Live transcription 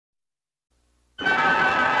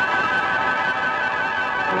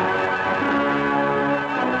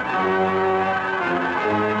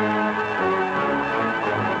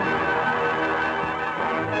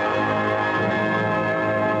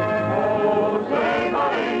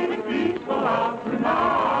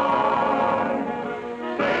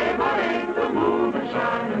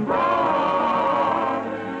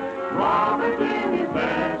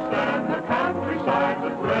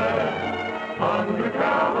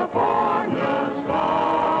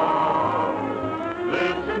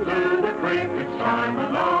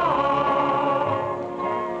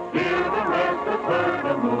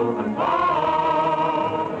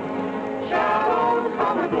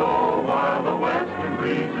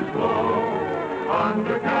glow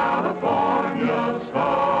under California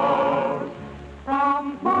stars.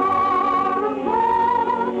 From far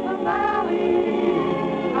across the valley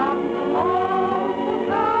comes the lonesome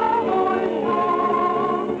cowboy's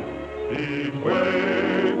song. He's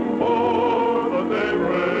waiting for the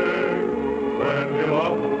daybreak when he'll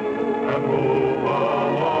up and move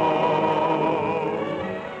along.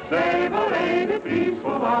 Say, but ain't it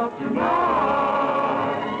peaceful out tonight?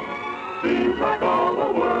 Seems like all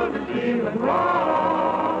the world is feeling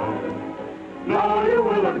right. Now you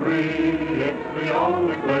will agree, it's the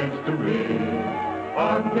only place to be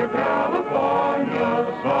under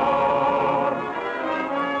California stars.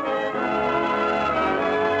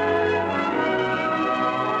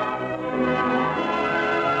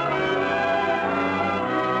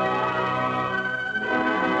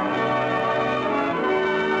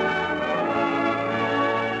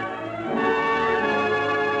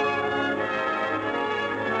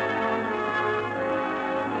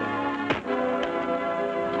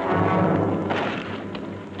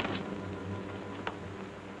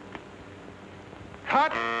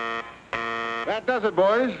 That does it,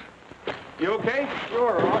 boys. You okay?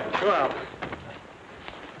 Sure, all right. Well.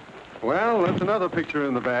 Well, that's another picture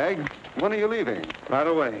in the bag. When are you leaving? Right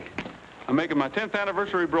away. I'm making my 10th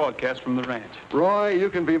anniversary broadcast from the ranch. Roy, you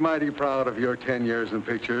can be mighty proud of your 10 years in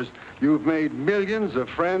pictures. You've made millions of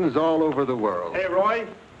friends all over the world. Hey, Roy,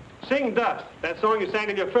 sing Dust, that song you sang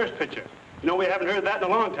in your first picture. You know, we haven't heard that in a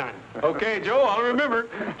long time. Okay, Joe, I'll remember.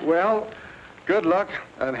 Well, good luck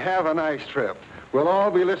and have a nice trip. We'll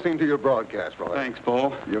all be listening to your broadcast, Roy. Thanks,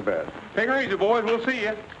 Paul. You bet. Take her easy, boys. We'll see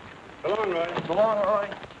you. So long, Roy. So long, Roy.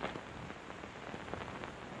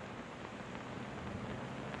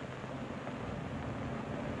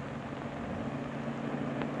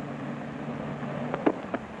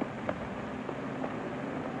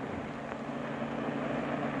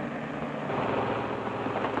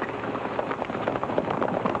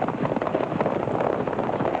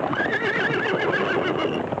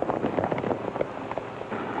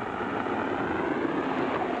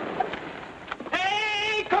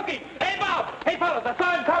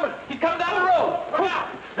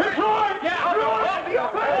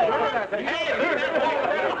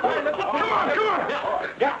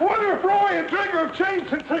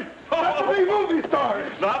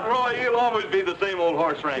 Not Roy, he'll always be the same old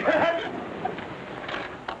horse wrangler.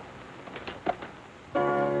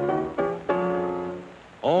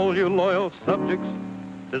 All you loyal subjects,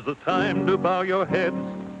 'tis the time to bow your heads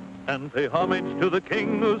and pay homage to the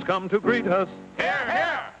king who's come to greet us. Here,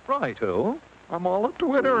 here! Righto. I'm all a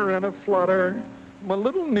twitter and a flutter. My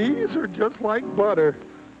little knees are just like butter.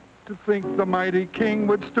 To think the mighty king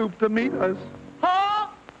would stoop to meet us. Huh?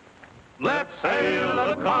 Let's hail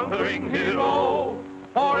the conquering hero,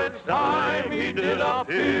 for it's time he did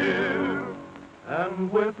appear.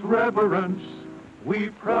 And with reverence, we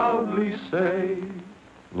proudly say,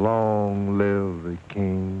 Long live the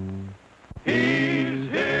king.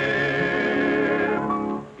 he's here.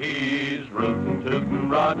 He's rootin' tootin'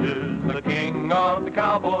 Rogers, the king of the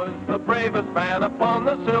cowboys, the bravest man upon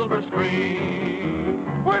the silver screen.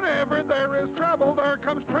 Whenever there is trouble, there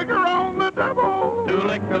comes Trigger on the double. To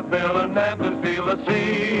lick the villain and to steal the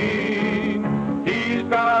scene. He's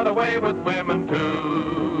got away with women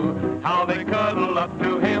too, how they cuddle up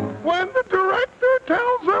to him When the director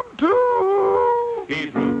tells them to.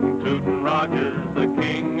 He's rootin' tootin' Rogers, the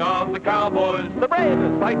king of the cowboys, the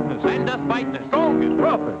bravest, fightin'est, and the fightin'est, strongest,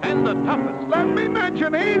 roughest, and the toughest. Let me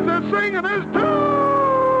mention he's a singing'est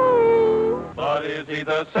too. But is he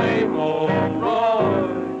the same old Roy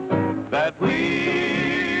that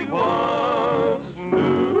we once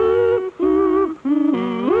knew?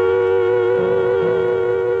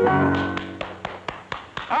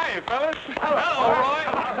 Hi, fellas. Hello, Roy.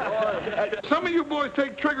 Some of you boys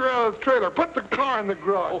take Trigger out of the trailer. Put the car in the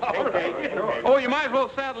garage. Okay. Oh, you might as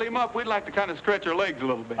well saddle him up. We'd like to kind of stretch our legs a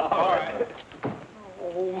little bit. All right.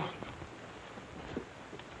 Oh.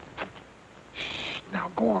 Shh.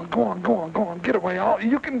 Now, go on. Get away.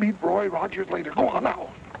 You can meet Roy Rogers later. Go on now.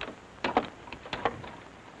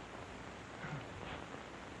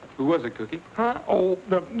 Who was it, Cookie? Huh? Oh,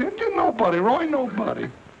 nobody, Roy, nobody.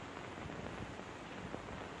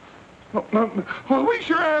 No. Well, we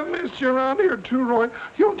sure have missed you around here, too, Roy.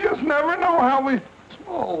 You'll just never know how we...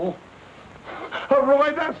 Oh.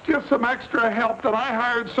 Roy, that's just some extra help that I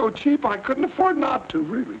hired so cheap I couldn't afford not to,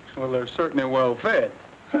 really. Well, they're certainly well fed.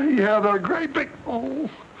 Yeah, they're great big... Oh.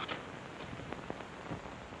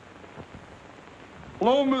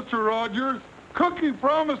 Hello, Mr. Rogers. Cookie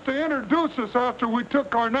promised to introduce us after we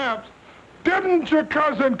took our naps. Didn't you,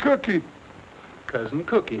 Cousin Cookie? Cousin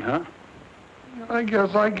Cookie, huh? I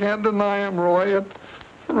guess I can't deny him, Roy. It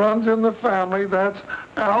runs in the family. That's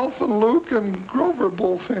Alf and Luke and Grover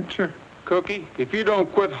Bullfincher. Cookie, if you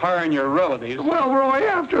don't quit hiring your relatives... Well, Roy,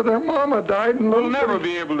 after their mama died and we'll Luke... never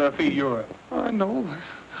be able to feed yours. I know.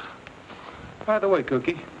 By the way,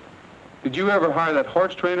 Cookie, did you ever hire that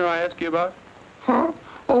horse trainer I asked you about? Huh?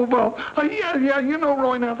 Oh, well, yeah, you know,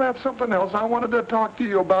 Roy, now that's something else I wanted to talk to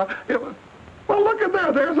you about. It was... Well, look at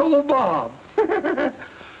there. There's old Bob.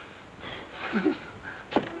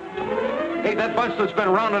 Hey, that bunch that's been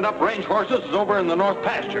rounding up range horses is over in the north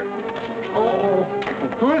pasture. Oh.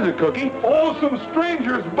 Who is it, Cookie? Oh, some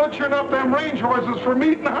strangers butchering up them range horses for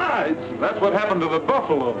meat and hides. That's what happened to the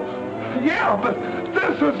buffaloes. Yeah, but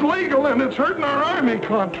this is legal and it's hurting our army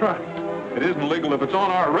contract. It isn't legal if it's on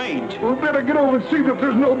our range. We'll better get over and see that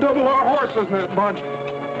there's no double R horses in that bunch.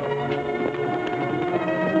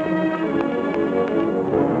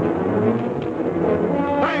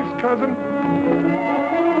 Thanks, cousin.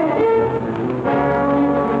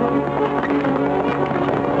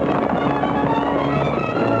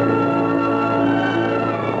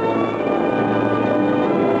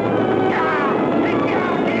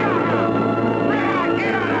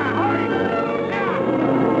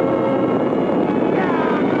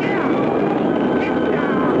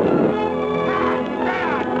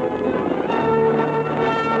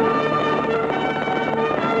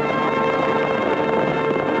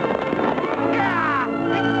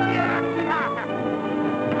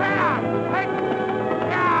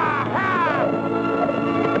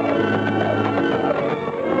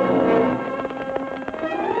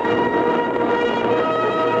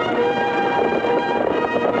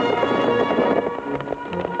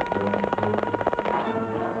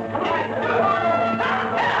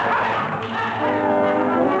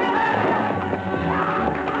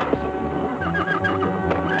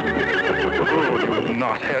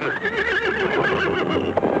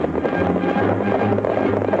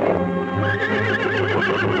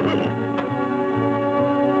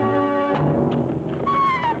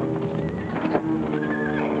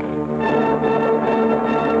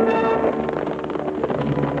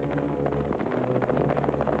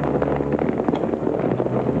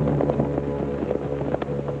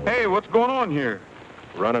 Hey, what's going on here?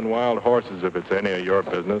 Running wild horses if it's any of your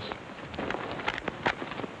business.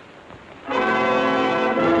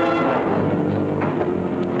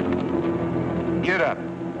 Get up.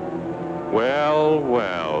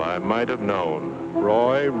 Well, I might have known.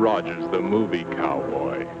 Roy Rogers, the movie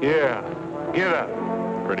cowboy. Yeah, get up.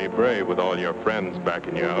 Pretty brave with all your friends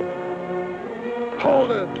backing you up.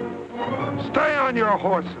 Hold it. Stay on your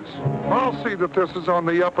horses. I'll see that this is on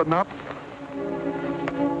the up and up.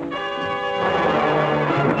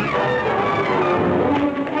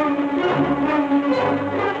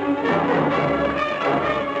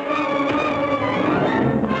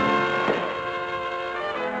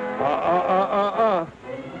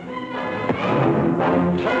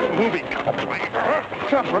 Movie cowboy.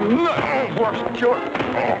 Chapin, horse, George.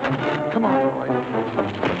 Come on, Roy.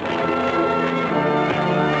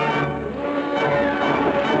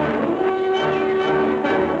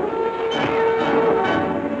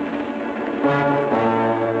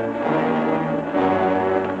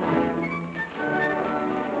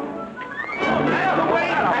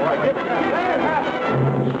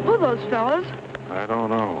 Who are those fellas? I don't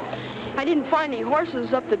know. I didn't find any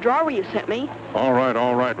horses up the draw where you sent me. All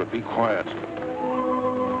right, but be quiet.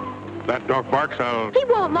 That dog barks out. He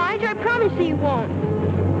won't, Lige. I promise he won't.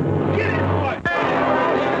 Get it, Roy!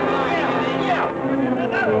 Yeah,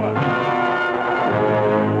 another one.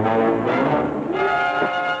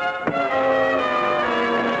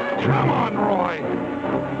 Come on, Roy.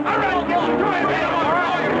 All right,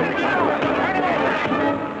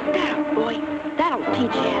 Now, boy, that'll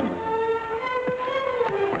teach you.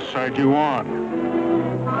 What side you on?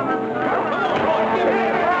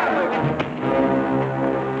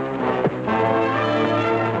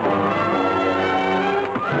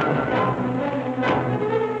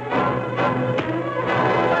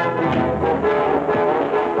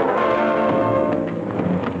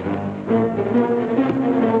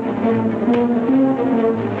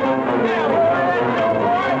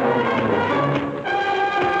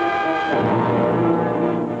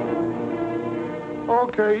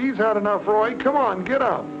 Okay, he's had enough, Roy. Come on, get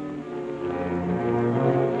up.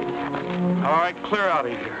 All right, clear out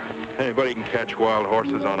of here. Anybody can catch wild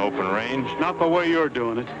horses on open range. Not the way you're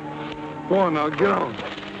doing it. Go on now, get on.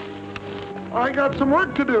 I got some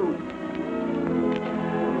work to do.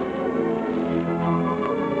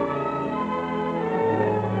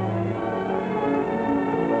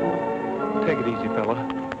 Take it easy, fella.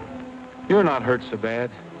 You're not hurt so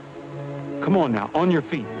bad. Come on now, on your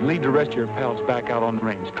feet. Lead the rest of your pals back out on the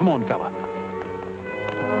range. Come on, fella.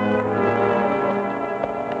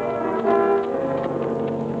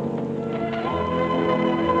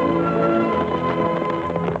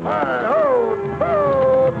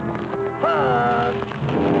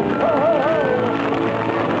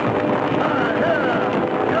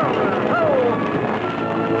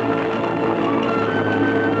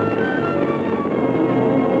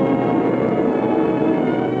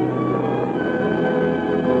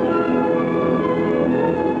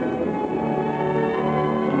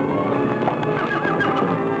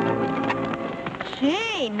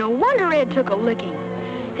 Took a licking.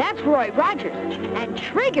 That's Roy Rogers and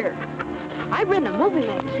Trigger. I read in a movie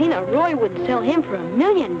magazine that Roy would sell him for $1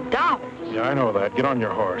 million. Yeah, I know that. Get on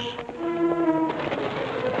your horse.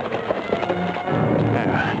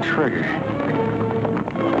 Yeah, Trigger.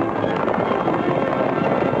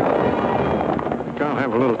 I'll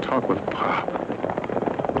have a little talk with Pop.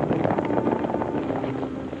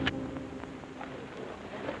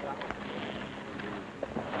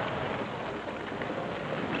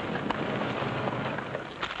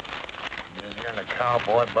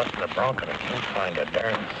 Cowboy busting a bronco and can't find a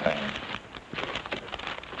darn thing.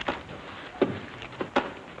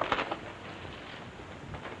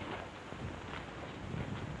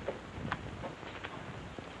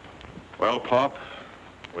 Well, Pop,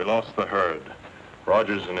 we lost the herd.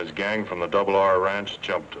 Rogers and his gang from the Double R Ranch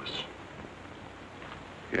jumped us.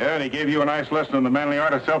 Yeah, and he gave you a nice lesson in the manly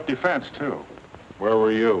art of self-defense, too. Where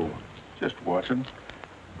were you? Just watching.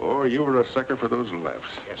 Oh, you were a sucker for those lefts.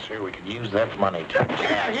 Yes, sir, we could use that money, too.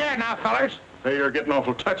 Yeah, now, fellers. Hey, you're getting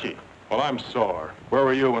awful touchy. Well, I'm sore. Where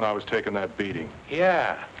were you when I was taking that beating?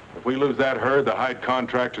 Yeah. If we lose that herd, the hide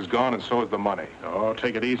contract is gone, and so is the money. Oh,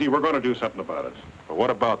 take it easy. We're going to do something about it. But what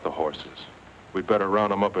about the horses? We'd better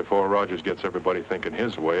round them up before Rogers gets everybody thinking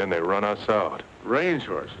his way and they run us out. Range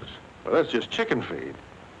horses. Well, that's just chicken feed.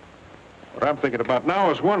 What I'm thinking about now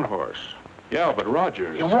is one horse. Yeah, but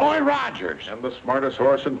Rogers... Roy Rogers. And the smartest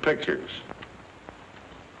horse in pictures.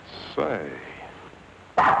 Say...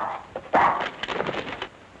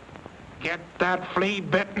 Get that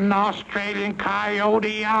flea-bitten Australian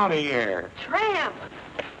coyote out of here. Tramp,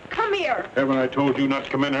 come here. Haven't I told you not to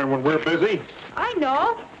come in here when we're busy? I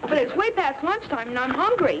know, but it's way past lunchtime and I'm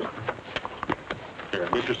hungry. Here,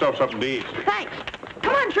 get yourself something to eat. Thanks.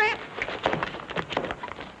 Come on, Tramp.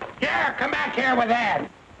 Here, come back here with that.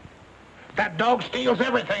 That dog steals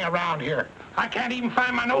everything around here. I can't even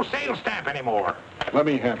find my no-sale stamp anymore. Let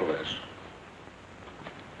me handle this.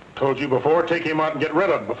 Told you before, take him out and get rid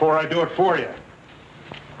of him before I do it for you.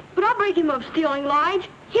 But I'll break him of stealing, Lige.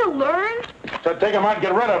 He'll learn. So take him out and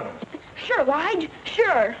get rid of him. Sure, Lige,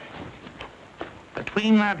 sure.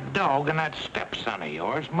 Between that dog and that stepson of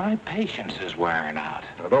yours, my patience is wearing out.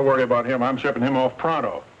 Now, don't worry about him. I'm shipping him off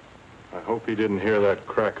pronto. I hope he didn't hear that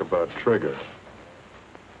crack about Trigger.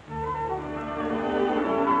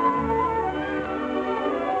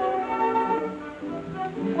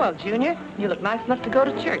 Well, Junior, you look nice enough to go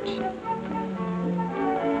to church. You're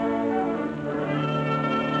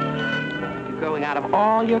growing out of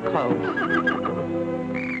all your clothes.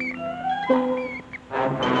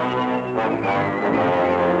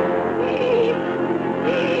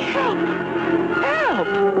 Help!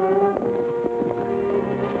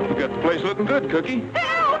 You got the place looking good, Cookie.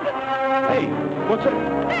 Help! Hey, what's it?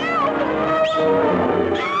 Help!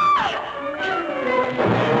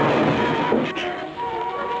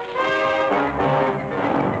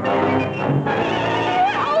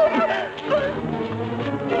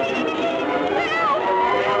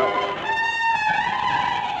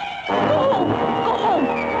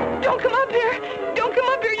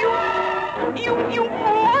 You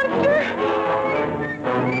monster!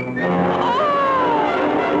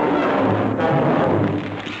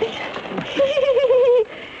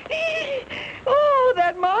 Oh,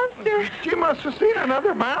 that monster! She must have seen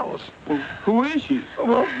another mouse. Well, who is she?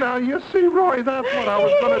 Well, now you see, Roy, that's what I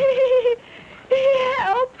was gonna...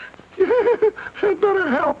 Help! I'd better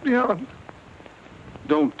help you.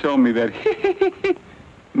 Don't tell me that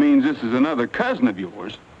means this is another cousin of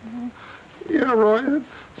yours. Yeah, Roy,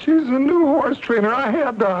 she's a new horse trainer. I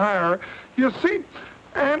had to hire her. You see,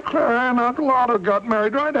 Aunt Clara and Uncle Otto got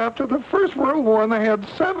married right after the First World War, and they had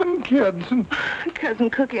 7 kids. And Cousin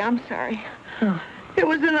Cookie, I'm sorry. It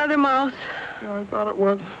was another mouse. yeah, I thought it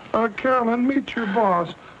was. Carolyn, meet your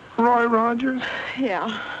boss, Roy Rogers.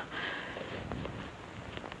 Yeah.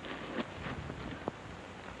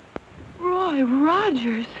 Roy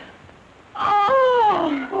Rogers.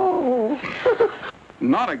 Oh!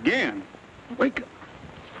 Not again. Wake up.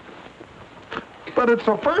 but it's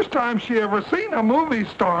the first time she ever seen a movie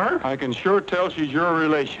star. I can sure tell she's your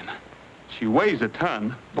relation. She weighs a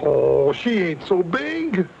ton. Oh, she ain't so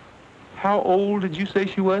big. How old did you say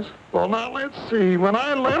she was? Well, now, let's see. When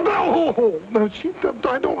I left... Oh, no,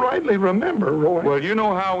 I don't rightly remember, Roy. Well, you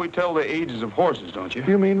know how we tell the ages of horses, don't you?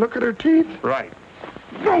 You mean look at her teeth? Right.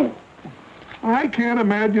 No! I can't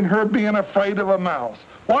imagine her being afraid of a mouse.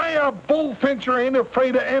 Why, a bullfincher ain't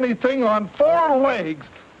afraid of anything on 4 legs.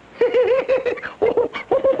 It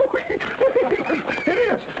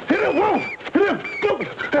is! Whoa! It is!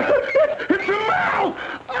 It's a mouse!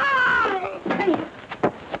 Ah!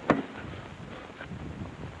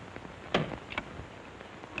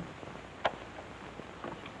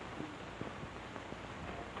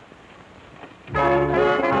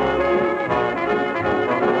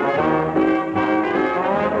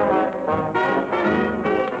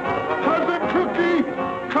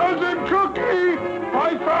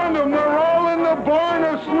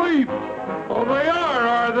 Oh, they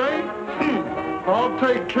are they? I'll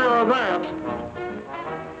take care of that.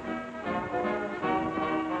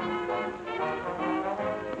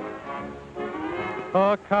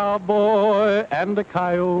 A cowboy and a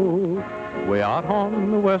coyote way out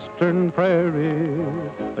on the western prairie.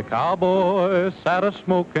 The cowboy sat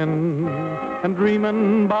a-smoking and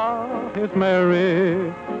dreaming about his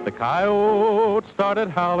Mary. The coyote started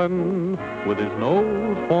howling with his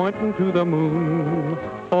nose pointing to the moon.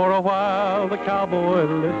 For a while the cowboy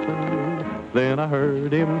listened, then I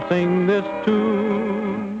heard him sing this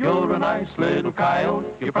tune. You're a nice little coyote,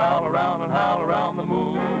 you prowl around and howl around the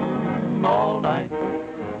moon all night.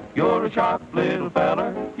 You're a sharp little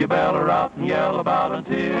feller, you beller out and yell about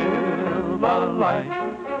until the light.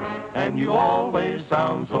 And you always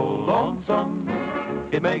sound so lonesome,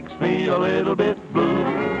 it makes me a little bit blue.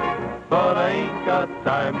 But I ain't got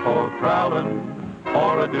time for prowling,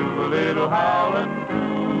 or I do a little howling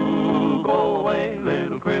too. Go away,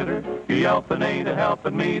 little critter, you yelping ain't a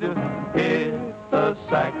helping me to hit the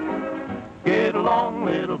sack. Get along,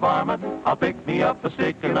 little varmint, I'll pick me up a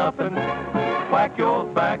stick and up and whack your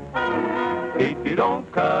back. If you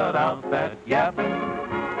don't cut out that yapping,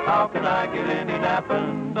 how can I get any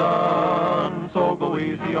napping done? So go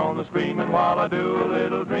easy on the screaming while I do a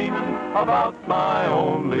little dreaming about my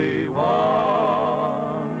only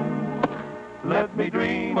one. Let me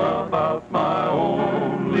dream about my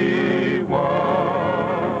only one.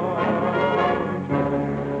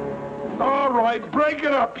 All right, break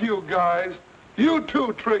it up, you guys. You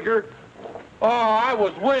too, Trigger. Oh, I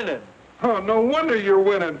was winning. Oh, no wonder you're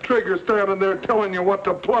winning. Trigger standing there telling you what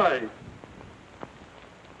to play.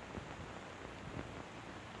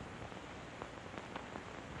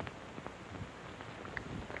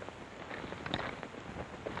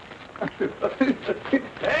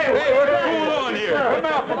 Hey, what's going on here? Come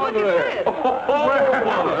out from under there.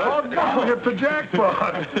 Well, hit the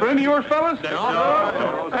jackpot. Friend of yours, fellas?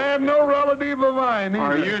 No. I am no relative of mine either.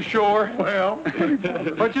 Are you sure? Well.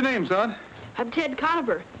 What's your name, son? I'm Ted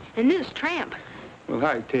Carver, and this is Tramp. Well,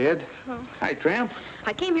 hi, Ted. Oh. Hi, Tramp.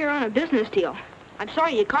 I came here on a business deal. I'm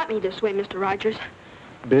sorry you caught me this way, Mr. Rogers.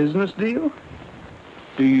 Business deal?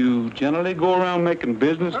 Do you generally go around making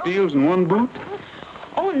business deals in one boot?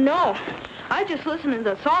 Oh, no. I just listened to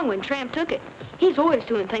the song when Tramp took it. He's always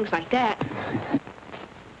doing things like that.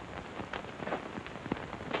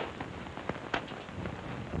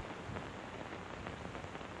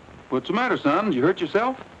 What's the matter, son? Did you hurt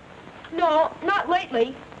yourself? No, not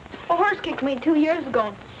lately. A horse kicked me 2 years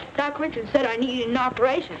ago. Doc Richards said I needed an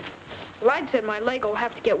operation. Lige said my leg will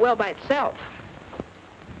have to get well by itself.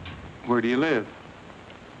 Where do you live?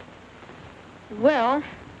 Well,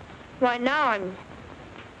 right now I'm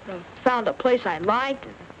found a place I liked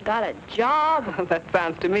and got a job. That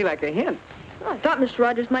sounds to me like a hint. Well, I thought Mr.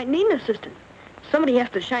 Rogers might need an assistant. Somebody has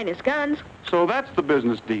to shine his guns. So that's the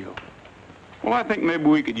business deal. Well, I think maybe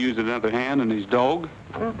we could use another hand in his dog.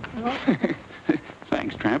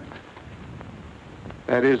 Thanks, Tramp.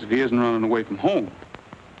 That is, if he isn't running away from home.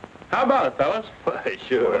 How about it, fellas? Why,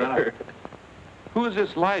 sure. Who is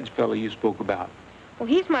this Lige fellow you spoke about? Well,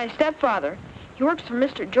 he's my stepfather. He works for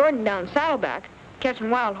Mr. Jordan down Saddleback,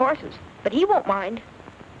 catching wild horses. But he won't mind.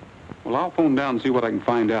 Well, I'll phone down and see what I can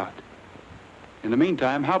find out. In the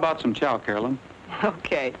meantime, how about some chow, Carolyn?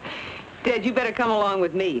 Okay. Ted, you better come along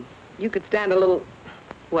with me. You could stand a little...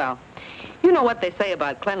 Well, you know what they say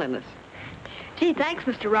about cleanliness. Gee, thanks,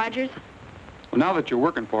 Mr. Rogers. Well, now that you're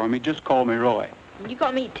working for me, just call me Roy. You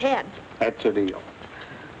call me Ted. That's a deal.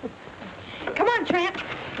 Come on, Tramp.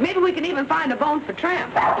 Maybe we can even find a bone for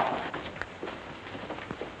Tramp.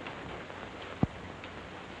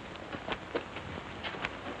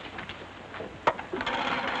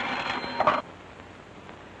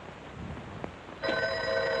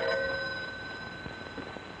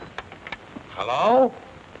 Hello?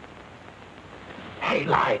 Hey,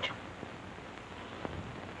 Lige.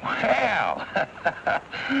 Well,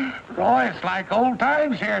 Roy, it's like old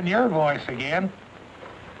times hearing your voice again.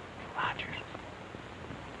 Rogers.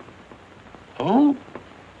 Who?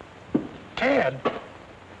 Ted.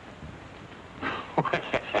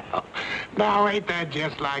 Well, now ain't that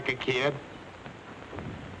just like a kid?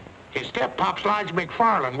 His step-pop's Lige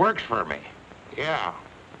McFarland works for me. Yeah.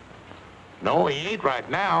 No, he ain't right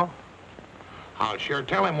now. I'll sure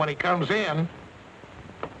tell him when he comes in.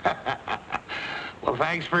 Well,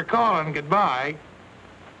 thanks for calling. Goodbye.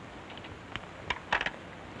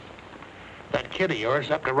 That kid of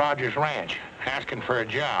yours up to Rogers Ranch, asking for a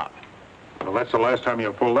job. Well, that's the last time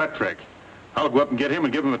you'll pull that trick. I'll go up and get him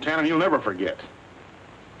and give him the tannin he'll never forget.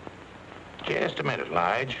 Just a minute,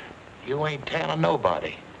 Lige. You ain't telling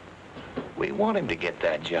nobody. We want him to get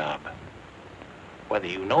that job. Whether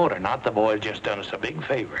you know it or not, the boy's just done us a big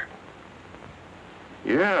favor.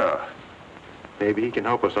 Yeah. Maybe he can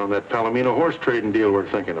help us on that Palomino horse trading deal we're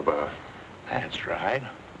thinking about. That's right.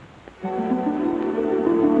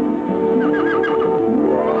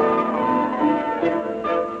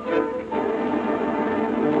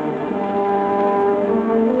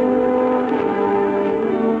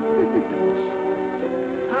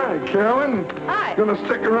 Hi, Carolyn. Hi. Gonna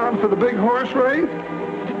stick around for the big horse race?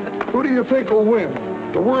 Who do you think will win?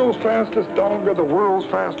 The world's fastest dog or the world's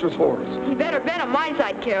fastest horse? You better bet on my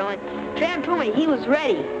side, Carolyn. Tramp told me he was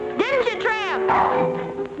ready. Didn't you, Tramp?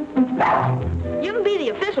 You can be the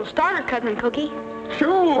official starter, Cousin Cookie.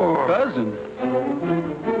 Sure. Cousin.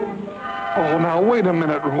 Oh, now, wait a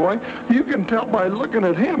minute, Roy. You can tell by looking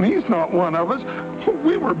at him, he's not one of us.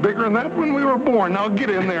 We were bigger than that when we were born. Now, get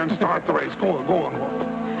in there and start the race. Go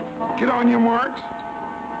on. Get on your marks.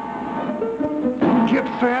 Get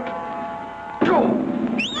set. Go.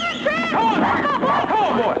 Come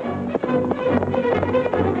on, boy.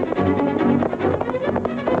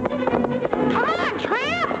 Come on,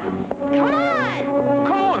 Tramp! Come on!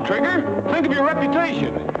 Come on, Trigger. Think of your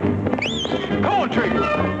reputation. Come on, Trigger.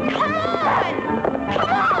 Come on! Come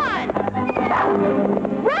on!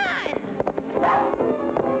 Run!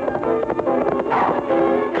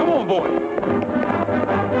 Come on, boy.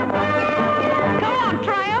 Come on,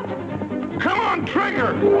 Tramp! Come on,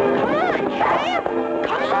 Trigger. Come on, Tramp!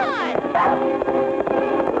 Come on!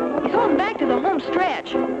 He's going back to the home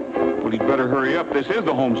stretch. Well, he'd better hurry up. This is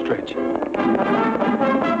the home stretch.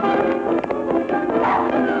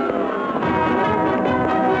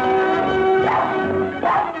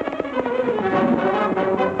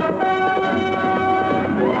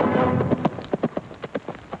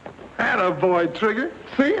 Attaboy, Trigger.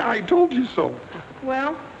 See, I told you so.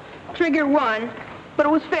 Well, Trigger won, but it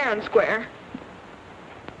was fair and square.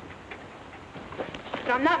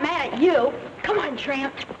 But I'm not mad at you. Come on,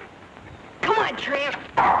 Tramp. Come on, Tramp.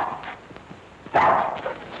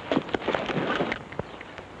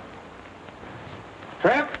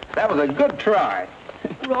 Tramp, that was a good try.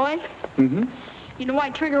 Roy, Mm-hmm. you know why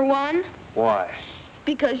Trigger won? Why?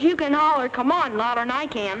 Because you can holler, come on, louder than I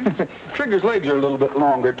can. Trigger's legs are a little bit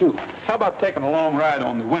longer, too. How about taking a long ride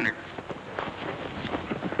on the winner?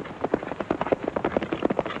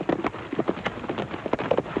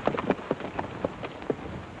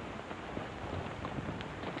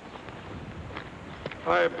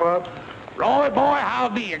 Hi, Pop. Roy, boy, how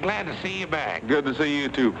be you? Glad to see you back. Good to see you,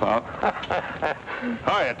 too, Pop.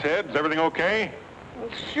 Hiya, Ted. Is everything okay? Well,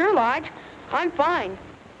 sure, Lige. I'm fine.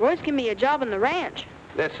 Roy's giving me a job on the ranch.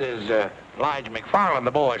 This is Lige McFarland,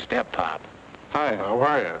 the boy's step-pop. Hi, how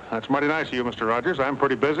are you? That's mighty nice of you, Mr. Rogers. I'm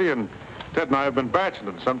pretty busy, and Ted and I have been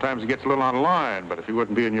bachelor. Sometimes he gets a little on line, but if he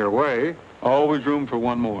wouldn't be in your way... Always room for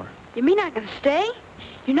one more. You mean I can stay?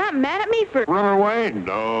 You're not mad at me for... Run away?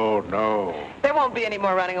 No, no. There won't be any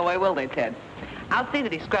more running away, will they, Ted? I'll see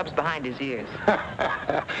that he scrubs behind his ears.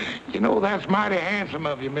 You know, that's mighty handsome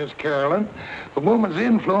of you, Miss Carolyn. The woman's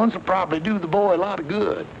influence will probably do the boy a lot of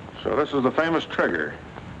good. So this is the famous Trigger.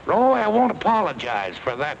 Roy, I won't apologize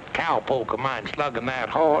for that cowpoke of mine slugging that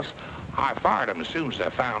horse. I fired him as soon as I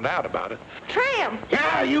found out about it. Tramp!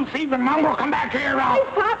 Yeah, you thieving mongrel, come back here, Please,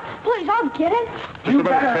 Pop. Please, I'll get it. Just a minute,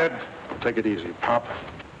 Ted. Take it easy, Pop.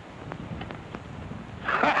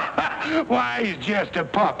 Why, he's just a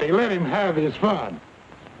puppy. Let him have his fun.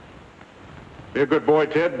 Be a good boy,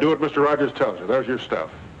 Ted. Do what Mr. Rogers tells you. There's your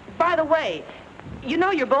stuff. By the way, you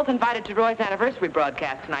know you're both invited to Roy's anniversary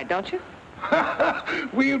broadcast tonight, don't you?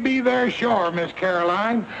 We'll be there sure, Miss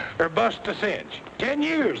Caroline, or bust a cinch. 10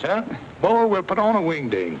 years, huh? Boy, we'll put on a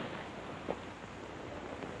wingding.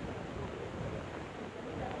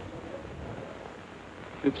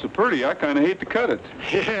 It's so pretty, I kind of hate to cut it.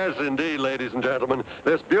 Yes, indeed, ladies and gentlemen.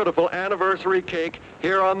 This beautiful anniversary cake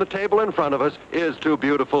here on the table in front of us is too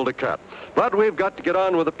beautiful to cut. But we've got to get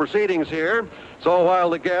on with the proceedings here. So while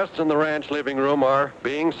the guests in the ranch living room are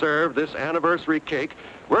being served this anniversary cake,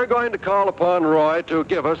 we're going to call upon Roy to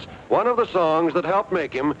give us one of the songs that helped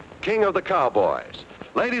make him King of the Cowboys.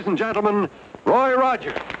 Ladies and gentlemen, Roy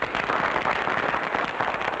Rogers.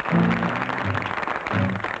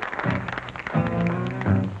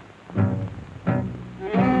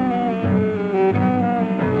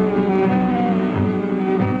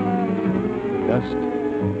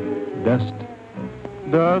 Dust,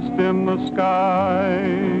 dust in the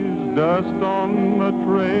skies, dust on the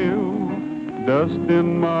trail, dust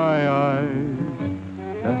in my eyes.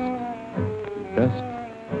 Dust, dust,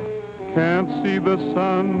 can't see the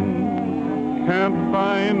sun, can't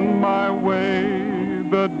find my way.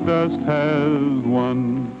 The dust has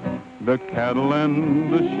won, the cattle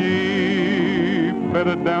and the sheep,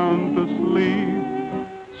 bedded down to sleep,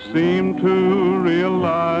 seem to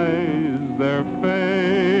realize their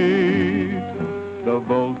fate. The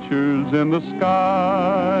vultures in the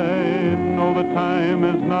sky know the time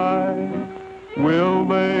is nigh. Will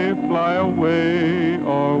they fly away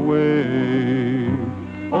or wait?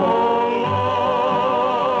 Oh,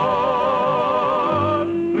 Lord,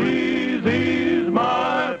 please ease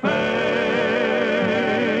my pain.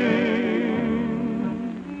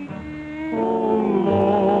 Oh,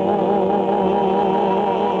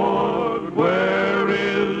 Lord, where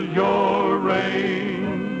is your rain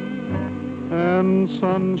and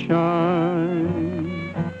sunshine?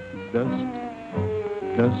 Dust,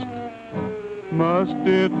 dust, must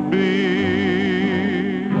it be?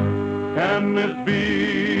 Can this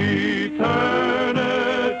be eternity,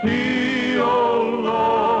 oh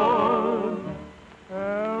Lord?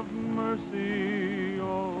 Have mercy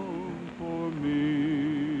on for me.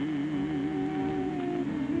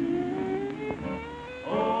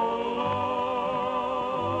 Oh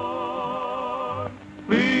Lord,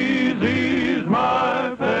 please ease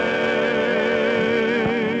my pain.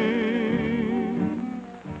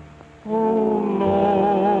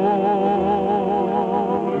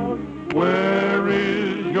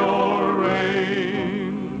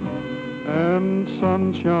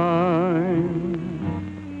 Sunshine,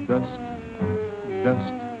 dust,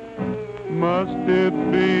 dust, must it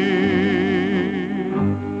be?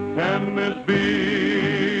 Can this be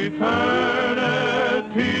eternity,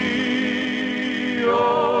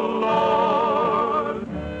 oh Lord?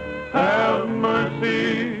 Have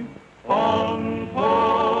mercy on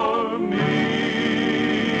for me.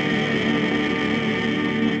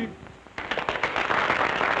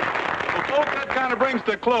 Well, folks, that kind of brings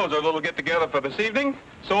to a close our little get-together for this evening.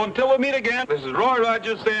 So until we meet again, this is Roy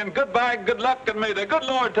Rogers saying goodbye, good luck, and may the good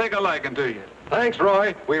Lord take a liking to you. Thanks,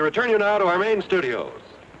 Roy. We return you now to our main studios.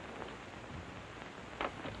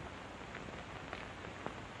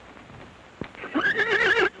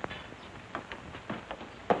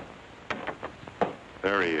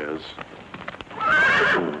 There he is.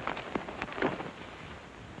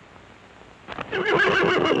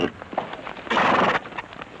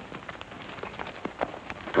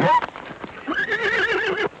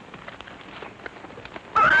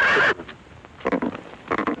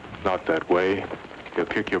 Not that way. He'll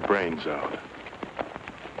kick your brains out.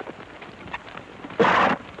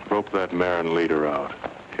 Rope that mare and lead her out.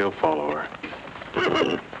 He'll follow her.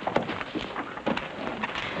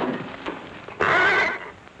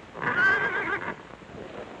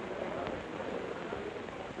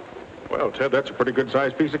 Well, Ted, that's a pretty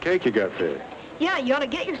good-sized piece of cake you got there. Yeah, you ought to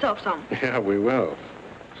get yourself some. Yeah, we will.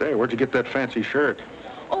 Say, where'd you get that fancy shirt?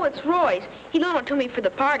 Oh, it's Roy's. He loaned it to me for the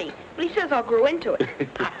party, but he says I'll grow into it.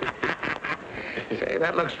 Say,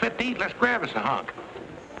 that looks fit to eat. Let's grab us a hunk.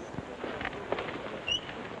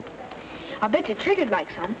 I bet you Trigger'd like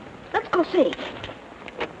some. Let's go see.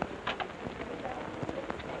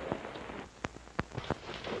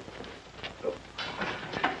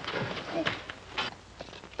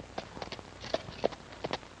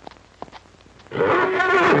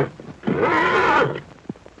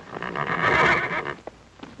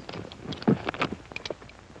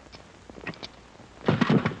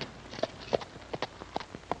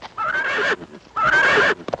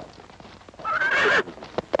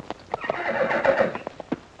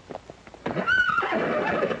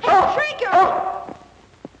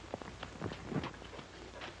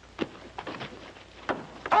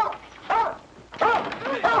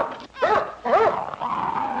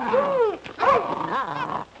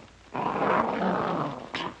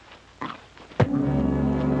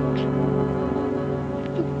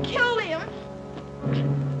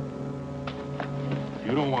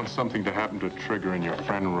 something to happen to Trigger and your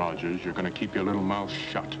friend Rogers, you're going to keep your little mouth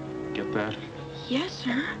shut. Get that? Yes,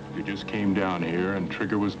 sir. You just came down here and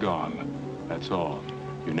Trigger was gone. That's all.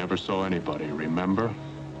 You never saw anybody, remember?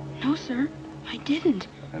 No, sir. I didn't.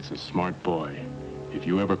 That's a smart boy. If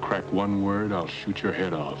you ever crack one word, I'll shoot your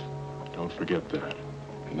head off. Don't forget that.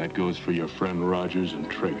 And that goes for your friend Rogers and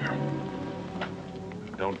Trigger.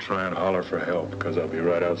 Don't try and holler for help, because I'll be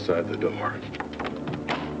right outside the door.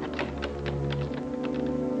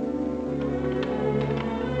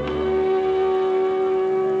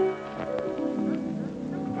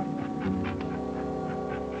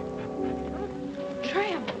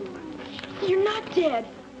 Tramp, you're not dead.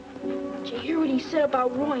 Did you hear what he said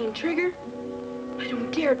about Roy and Trigger? I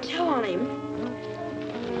don't dare tell on him.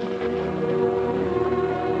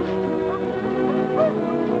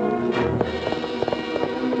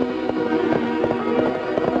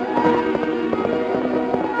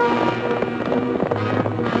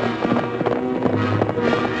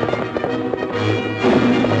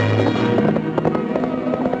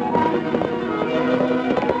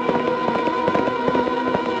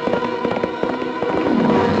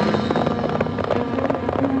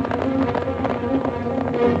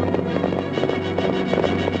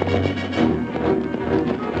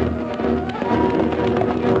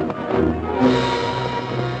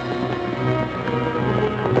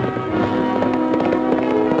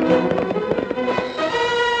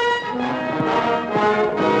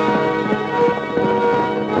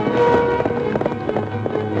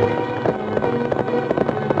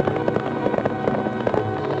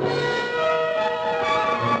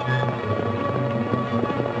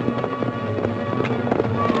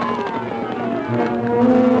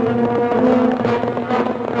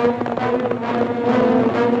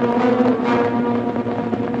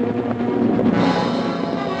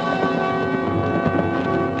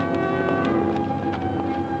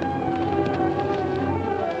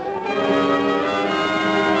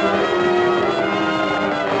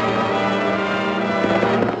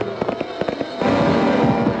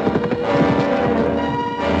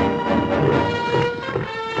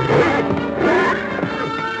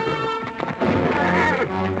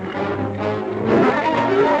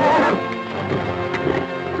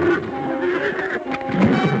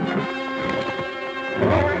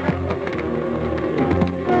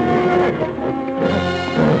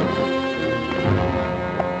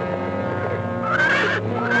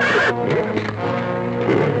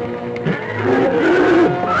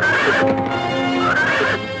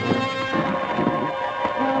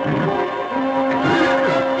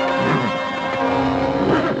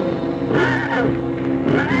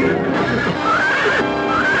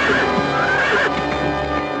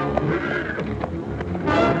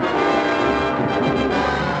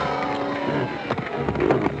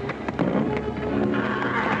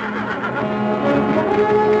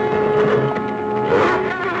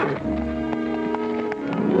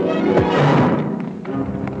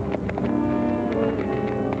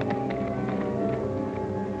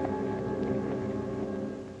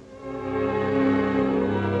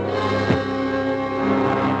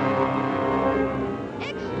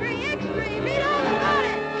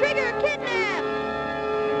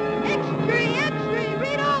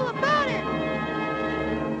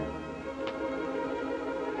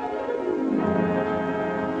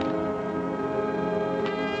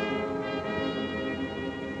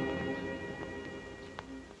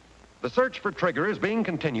 The search for Trigger is being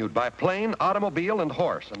continued by plane, automobile, and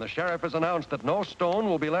horse, and the sheriff has announced that no stone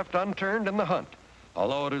will be left unturned in the hunt.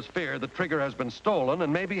 Although it is feared that Trigger has been stolen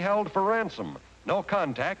and may be held for ransom, no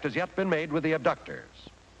contact has yet been made with the abductors.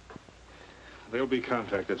 They'll be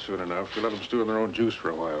contacted soon enough. You let them stew in their own juice for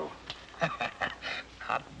a while.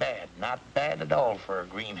 Not bad at all for a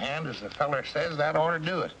green hand. As the feller says, that ought to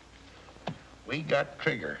do it. We got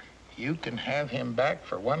Trigger. You can have him back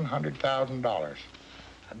for $100,000.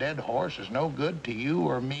 A dead horse is no good to you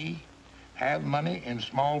or me. Have money in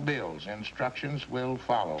small bills. Instructions will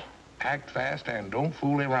follow. Act fast and don't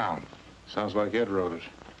fool around. Sounds like Ed wrote it.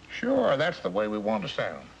 Sure, that's the way we want to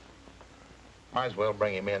sound. Might as well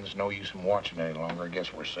bring him in. There's no use in watching any longer. I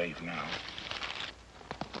guess we're safe now.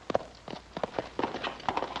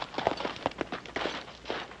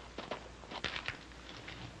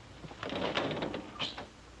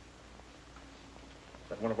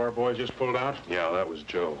 One of our boys just pulled out? Yeah, that was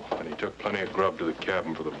Joe. And he took plenty of grub to the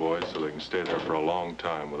cabin for the boys so they can stay there for a long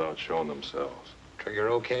time without showing themselves. Trigger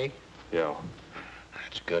okay? Yeah.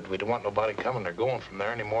 That's good. We don't want nobody coming or going from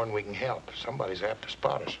there any more than we can help. Somebody's apt to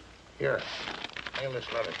spot us. Here, mail this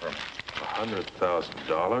letter for me.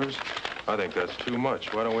 $100,000? I think that's too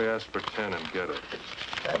much. Why don't we ask for 10 and get it?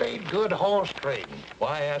 That ain't good horse trading.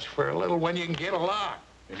 Why ask for a little when you can get a lot?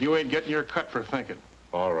 And you ain't getting your cut for thinking.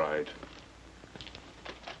 All right.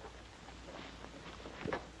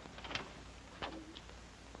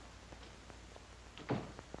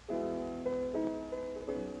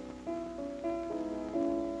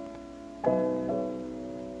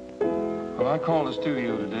 Well, I called the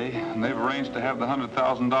studio today, and they've arranged to have the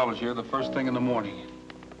 $100,000 here the first thing in the morning.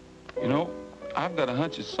 You know, I've got a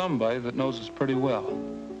hunch it's somebody that knows us pretty well.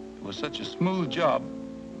 It was such a smooth job,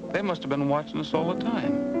 they must have been watching us all the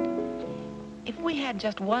time. If we had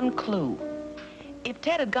just one clue, if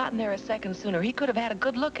Ted had gotten there a second sooner, he could have had a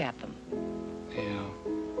good look at them. Yeah.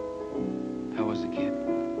 How was the kid?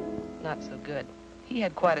 Not so good. He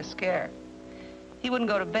had quite a scare. He wouldn't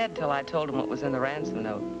go to bed till I told him what was in the ransom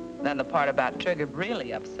note. Then the part about Trigger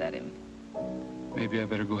really upset him. Maybe I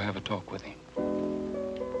better go have a talk with him.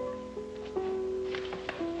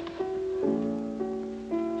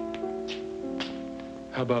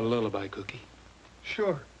 How about a lullaby, Cookie?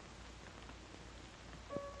 Sure.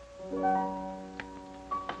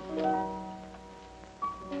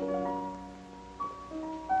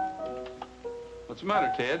 What's the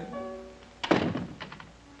matter, Ted?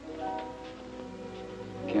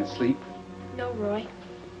 Can't sleep? No, Roy.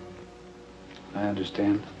 I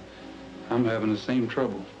understand. I'm having the same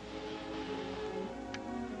trouble.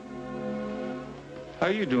 How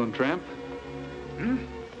you doing, Tramp?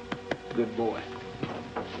 Good boy.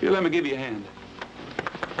 Here, let me give you a hand.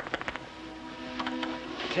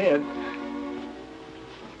 Ted,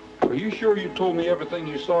 are you sure you told me everything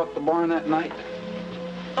you saw at the barn that night?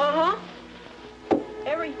 Uh-huh.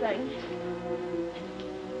 Everything.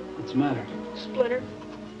 What's the matter? Splitter.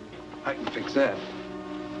 I can fix that.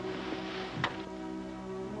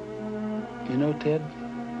 You know, Ted,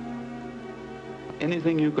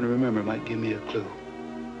 anything you can remember might give me a clue.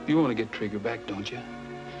 You want to get Trigger back, don't you?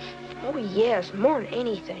 Oh, yes, more than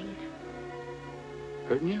anything.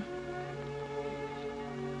 Hurting you?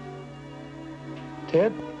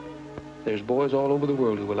 Ted, there's boys all over the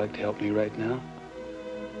world who would like to help me right now.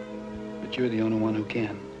 But you're the only one who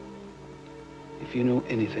can. If you know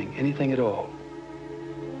anything, anything at all,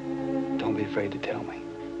 don't be afraid to tell me.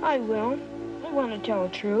 I will. I want to tell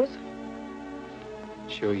the truth.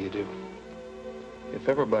 Sure you do. If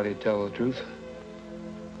everybody would tell the truth,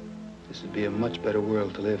 this would be a much better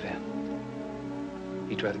world to live in.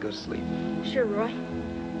 You try to go to sleep. Sure, Roy.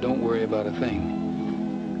 Don't worry about a thing.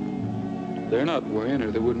 They're not worrying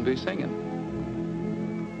or they wouldn't be singing.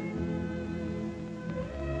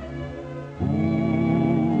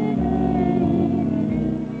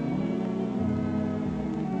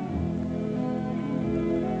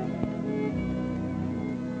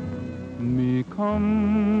 Mi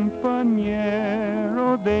compañero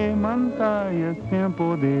de montaña, es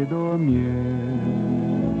tiempo de dormir.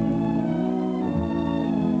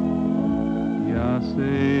 Ya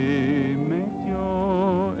se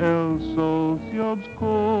metió el sol, se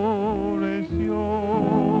oscureció.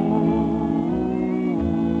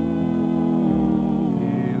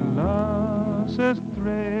 Y las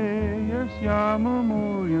estrellas ya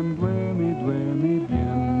murmuran, duerme, duerme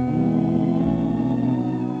bien.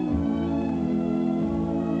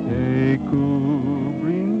 Te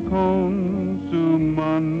cubren con su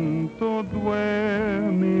manto,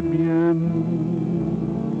 duerme bien.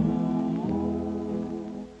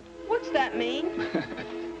 What's that mean?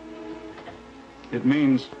 It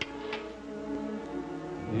means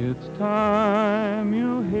it's time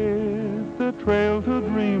you hit the trail to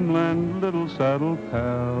dreamland, little saddle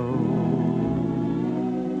pal.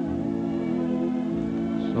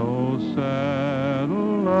 So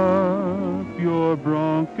saddle up your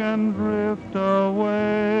bronc and drift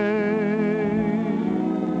away.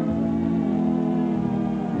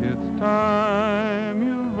 It's time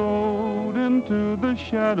you rode into the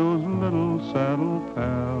shadows, little saddle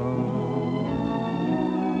pal.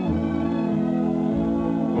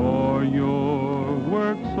 For your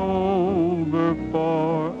work's over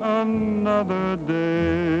for another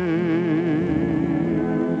day.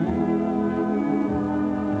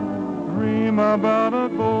 Dream about a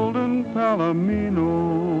golden palomino,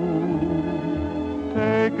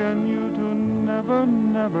 taking you to Never,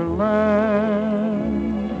 Never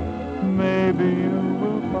Land. Maybe you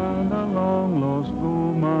will find a long-lost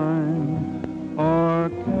gold mine or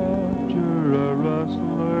capture a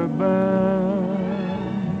rustler band.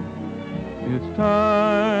 It's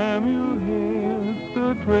time you hit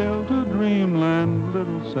the trail to dreamland,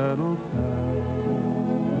 little saddle pal.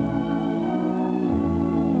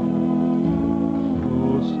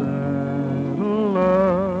 So saddle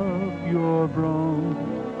up your bronc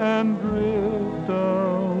and drift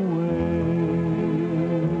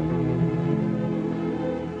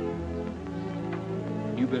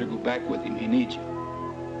back with him. He needs you.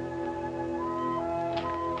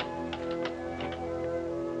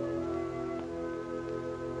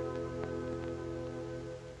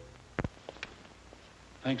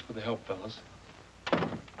 Thanks for the help, fellas.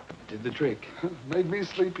 Did the trick. Made me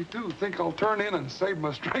sleepy, too. Think I'll turn in and save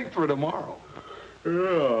my strength for tomorrow.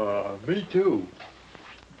 Yeah, me too.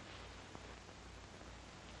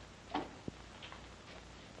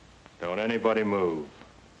 Don't anybody move.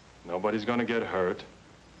 Nobody's gonna get hurt.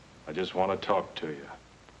 I just want to talk to you.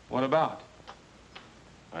 What about?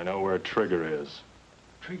 I know where Trigger is.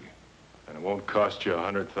 Trigger? And it won't cost you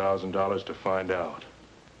 $100,000 to find out.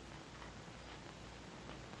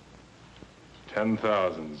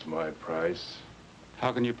 10,000's my price.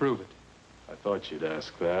 How can you prove it? I thought you'd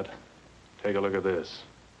ask that. Take a look at this.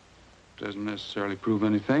 Doesn't necessarily prove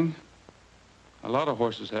anything. A lot of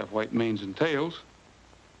horses have white manes and tails.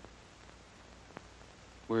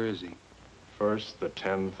 Where is he? First, the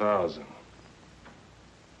 10,000.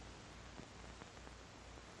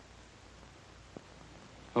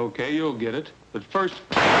 Okay, you'll get it. But first...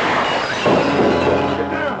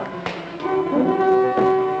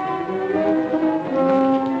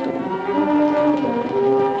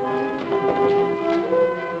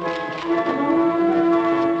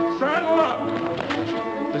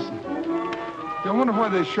 I wonder why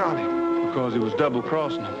they shot him. Because he was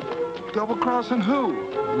double-crossing them. Double-crossing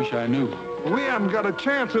who? I wish I knew. We haven't got a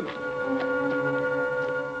chance at...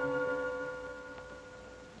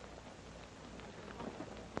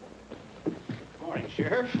 Morning,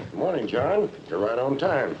 Sheriff. Good morning, John. You're right on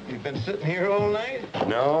time. You've been sitting here all night?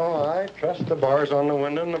 No, I trust the bars on the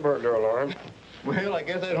window and the burglar alarm. Well, I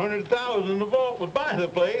guess that 100,000 in the vault would buy the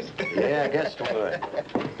place. Yeah, I guess it would.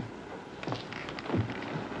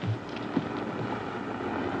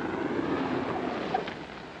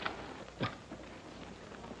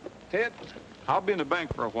 Ted, I'll be in the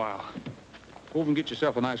bank for a while. Go over and get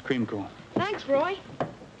yourself an ice cream cone. Thanks, Roy.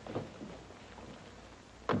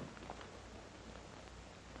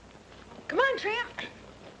 Come on, Tramp.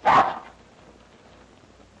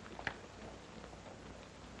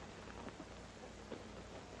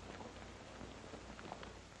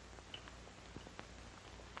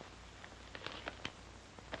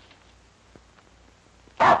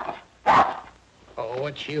 Oh,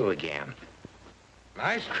 it's you again.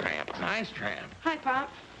 Nice tramp, nice tramp. Hi, Pop.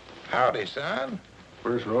 Howdy, son.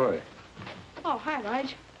 Where's Roy? Oh, hi,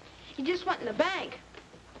 Lige. He just went in the bank.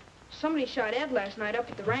 Somebody shot Ed last night up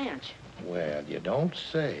at the ranch. Well, you don't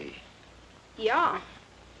say. Yeah.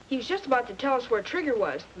 He was just about to tell us where Trigger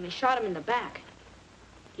was, and they shot him in the back.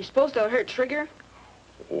 You suppose they'll hurt Trigger?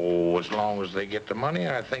 Oh, as long as they get the money,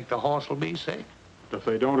 I think the horse will be safe. If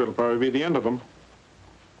they don't, it'll probably be the end of them.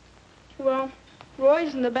 Well,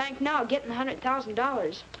 Roy's in the bank now getting the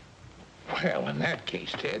 $100,000. Well, in that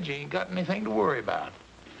case, Ted, you ain't got anything to worry about.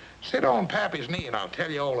 Sit on Pappy's knee and I'll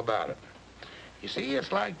tell you all about it. You see,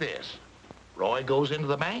 it's like this. Roy goes into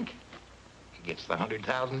the bank. He gets the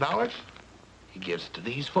 $100,000. He gives it to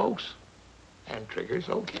these folks. And Trigger's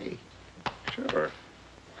okay. Sure.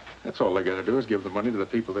 That's all they gotta do is give the money to the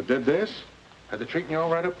people that did this. Are they treating you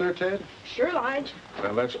all right up there, Ted? Sure, Lige.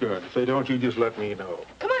 Well, that's good. If they don't, you just let me know.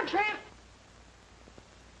 Come on, Tramp.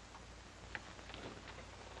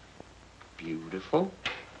 Beautiful,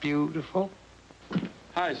 beautiful.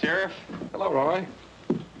 Hi, Sheriff. Hello, Roy.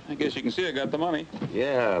 I guess you can see I got the money.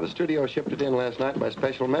 Yeah, the studio shipped it in last night by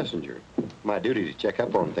special messenger. My duty to check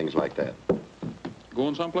up on things like that.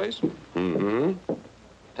 Going someplace? Mm-hmm.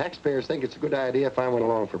 Taxpayers think it's a good idea if I went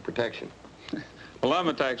along for protection. Well, I'm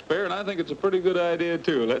a taxpayer, and I think it's a pretty good idea,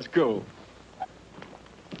 too. Let's go.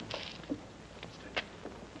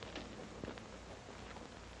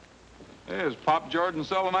 Hey, is Pop Jordan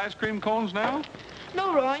selling ice cream cones now?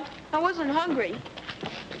 No, Roy. I wasn't hungry.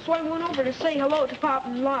 So I went over to say hello to Pop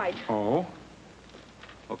and Lige. Oh?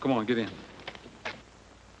 Well, come on, get in.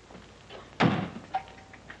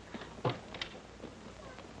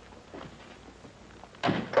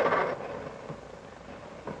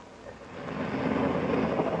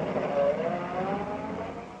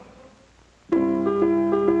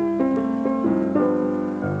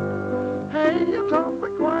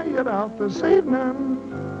 Out this evening,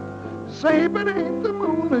 say, but ain't the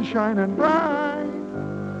moon a shining bright?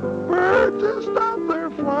 Birds just out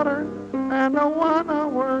there fluttering, and no one a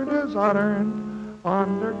word is uttering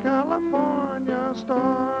under California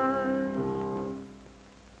stars.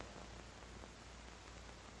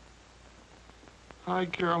 Hi,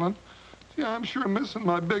 Carolyn. See, I'm sure missing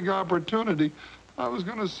my big opportunity. I was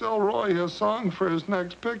going to sell Roy a song for his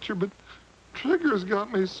next picture, but Trigger's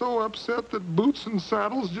got me so upset that boots and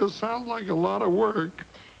saddles just sound like a lot of work.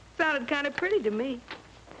 Sounded kind of pretty to me.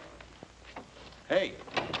 Hey,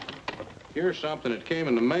 here's something that came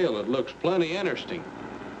in the mail that looks plenty interesting.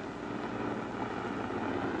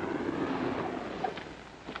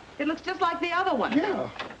 It looks just like the other one. Yeah.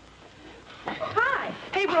 Hi.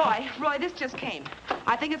 Hey, Roy. Roy, this just came.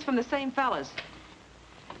 I think it's from the same fellas.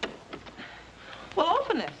 Well,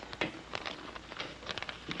 open it.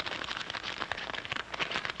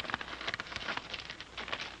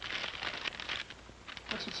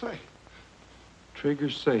 What's it say?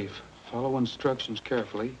 Trigger's safe. Follow instructions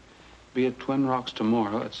carefully. Be at Twin Rocks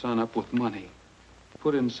tomorrow at sunup with money.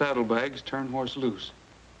 Put in saddlebags, turn horse loose.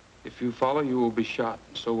 If you follow, you will be shot,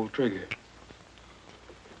 and so will Trigger.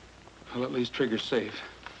 Well, at least Trigger's safe.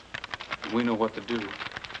 And we know what to do.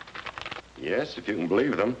 Yes, if you can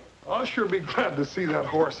believe them. I'll sure be glad to see that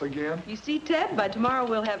horse again. You see, Ted, by tomorrow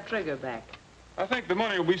we'll have Trigger back. I think the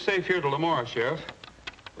money will be safe here till tomorrow, Sheriff.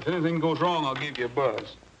 If anything goes wrong, I'll give you a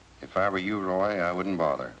buzz. If I were you, Roy, I wouldn't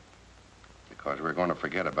bother. Because we're going to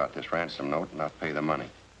forget about this ransom note and not pay the money.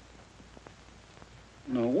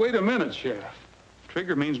 No, wait a minute, Sheriff.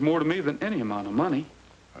 Trigger means more to me than any amount of money.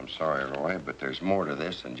 I'm sorry, Roy, but there's more to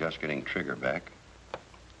this than just getting Trigger back.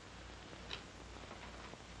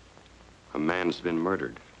 A man's been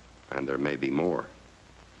murdered, and there may be more.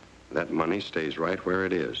 That money stays right where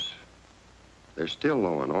it is. There's still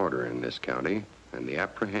law and order in this county, and the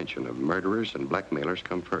apprehension of murderers and blackmailers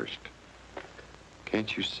come first.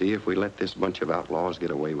 Can't you see if we let this bunch of outlaws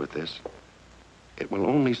get away with this, it will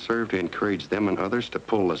only serve to encourage them and others to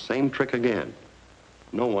pull the same trick again.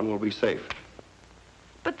 No one will be safe.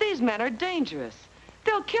 But these men are dangerous.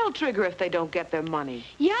 They'll kill Trigger if they don't get their money.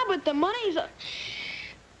 Yeah, but the money's...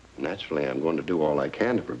 Naturally, I'm going to do all I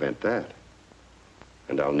can to prevent that.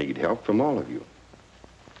 And I'll need help from all of you.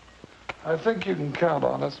 I think you can count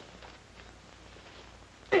on us.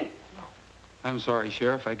 I'm sorry,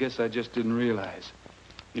 Sheriff. I guess I just didn't realize.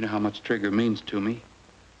 You know how much Trigger means to me.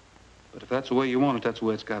 But if that's the way you want it, that's the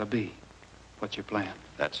way it's got to be. What's your plan?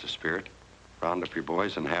 That's the spirit. Round up your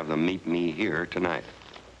boys and have them meet me here tonight.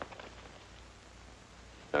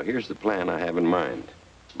 Now, here's the plan I have in mind.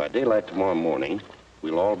 By daylight tomorrow morning,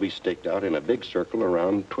 we'll all be staked out in a big circle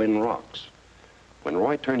around Twin Rocks. When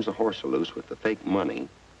Roy turns the horse loose with the fake money,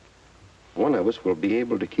 one of us will be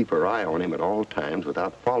able to keep our eye on him at all times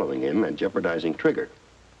without following him and jeopardizing Trigger.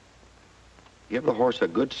 Give the horse a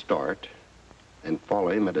good start and follow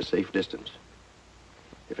him at a safe distance.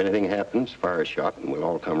 If anything happens, fire a shot and we'll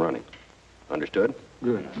all come running. Understood?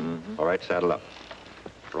 Good. All right, saddle up.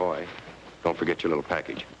 Roy, don't forget your little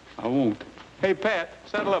package. I won't. Hey, Pat,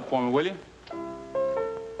 saddle up for me, will you?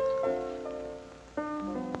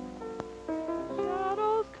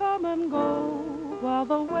 Shadows come and go while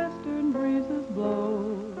the western breezes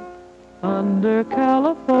blow under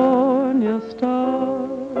California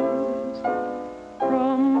stars.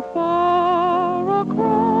 From far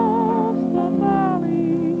across the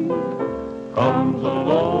valley comes a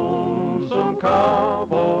lonesome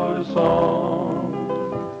cowboy song.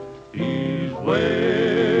 He's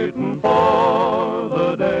waiting for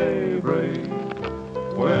the daybreak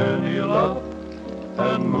when he'll up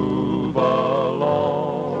and move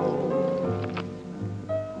along.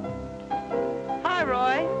 Hi,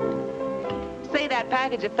 Roy. Say, that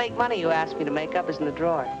package of fake money you asked me to make up is in the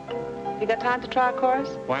drawer. You got time to try a chorus?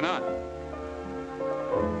 Why not?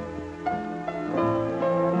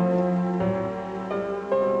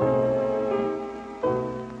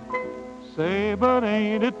 Say, but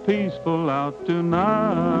ain't it peaceful out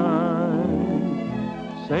tonight?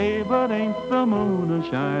 Say, but ain't the moon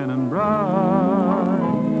a-shining bright?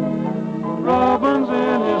 Robin's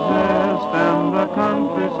in his nest and the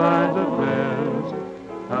countryside's at rest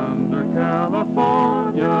under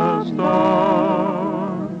California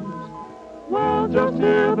stars. Well, just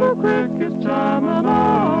hear the crickets chiming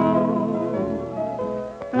out,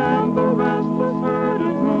 and the restless herd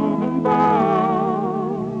is moving by.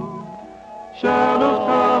 Shadows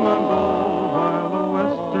come and go while the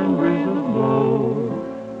western breezes blow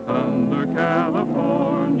under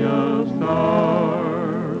California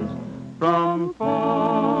stars. From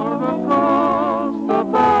far across the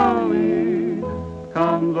valley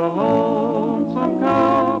comes a lonesome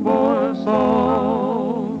cowboy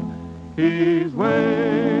song. He's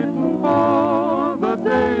waiting for the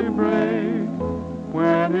daybreak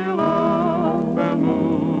when he'll up and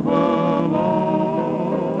move along.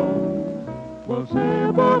 Well,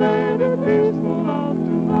 say, but ain't it peaceful out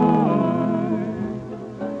tonight?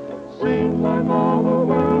 Seems like all the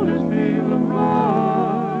world is feeling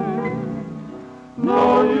right.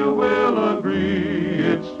 No, you will agree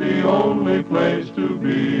it's the only place to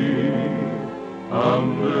be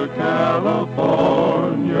under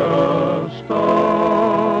California stars.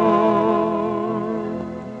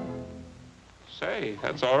 Hey,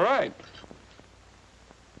 that's all right.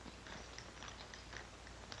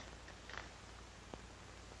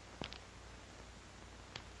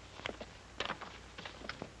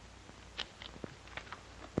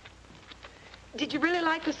 Did you really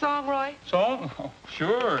like the song, Roy? Song? Oh,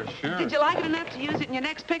 sure. Did you like it enough to use it in your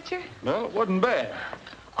next picture? Well, it wasn't bad.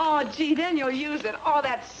 Oh, gee, then you'll use it. Oh,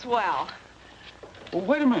 that's swell. Well,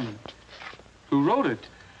 wait a minute. Who wrote it?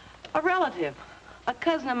 A relative. A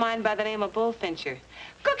cousin of mine by the name of Bullfincher.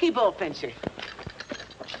 Cookie Bullfincher.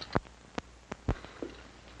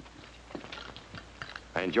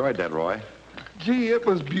 I enjoyed that, Roy. Gee, it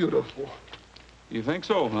was beautiful. You think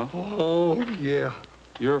so, huh? Oh, yeah.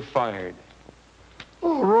 You're fired.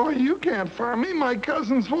 Oh, Roy, you can't fire me. My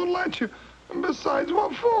cousins won't let you. And besides,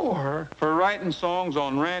 what for? For writing songs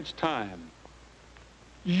on ranch time.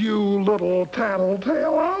 You little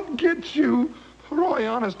tattletale, I'll get you. Roy,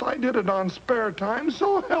 honest, I did it on spare time,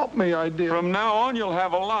 so help me, I did. From now on, you'll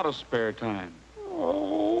have a lot of spare time.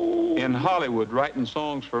 Oh. In Hollywood, writing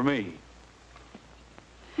songs for me.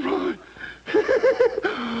 Roy.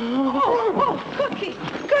 Oh, Cookie.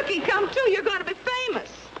 Cookie, come too. You're going to be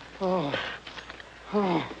famous. Oh.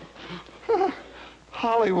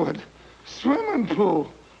 Hollywood. Swimming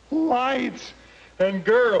pool. Lights. And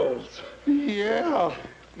girls. Yeah.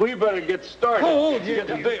 We better get started. Oh, Get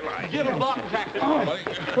the daylight. Get a block practice,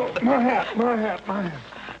 buddy. My hat.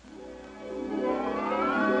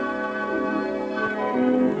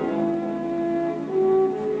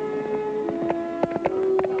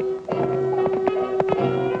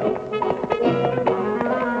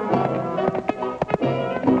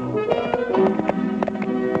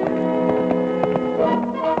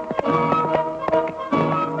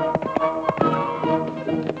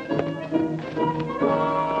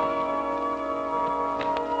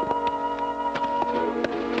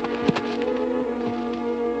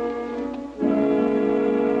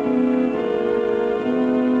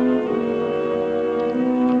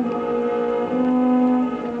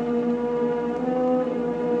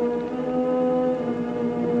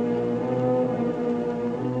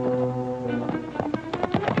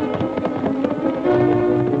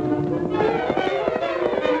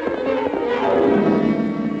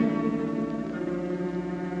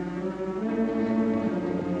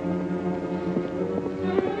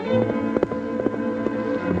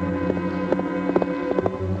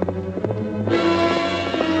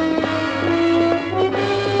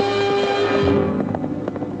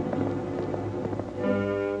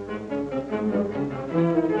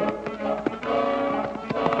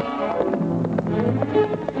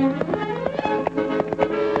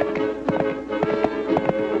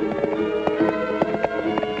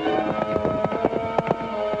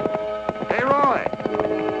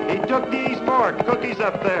 Cookies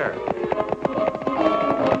up there.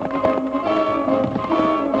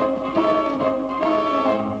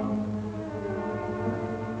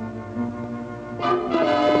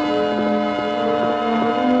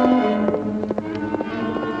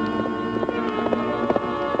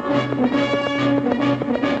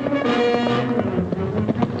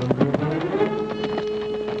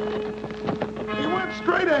 He went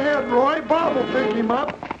straight ahead, Roy. Bob will pick him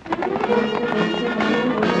up.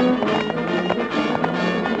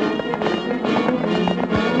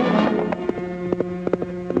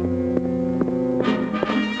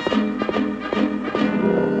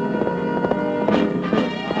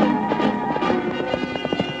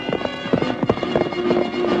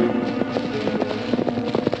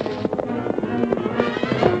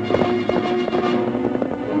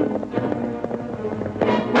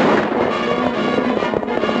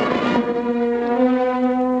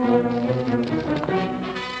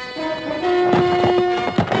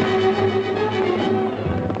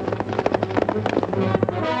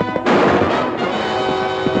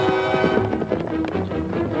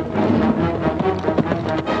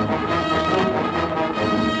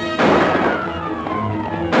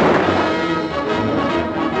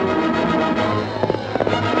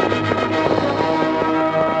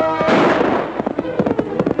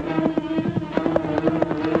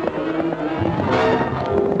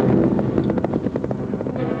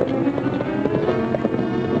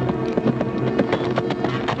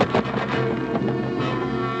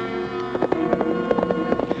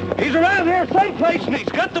 He's around here someplace and he's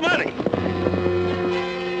got the money.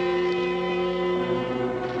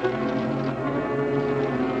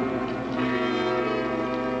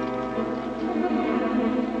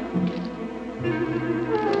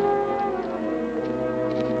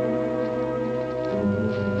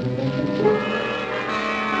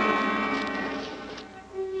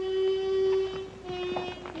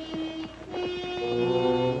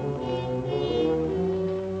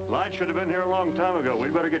 Lige should have been here a long time ago.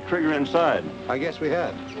 We'd better get Trigger inside. I guess we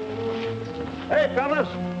had. Hey, fellas,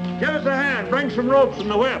 give us a hand. Bring some ropes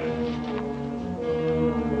and the whip.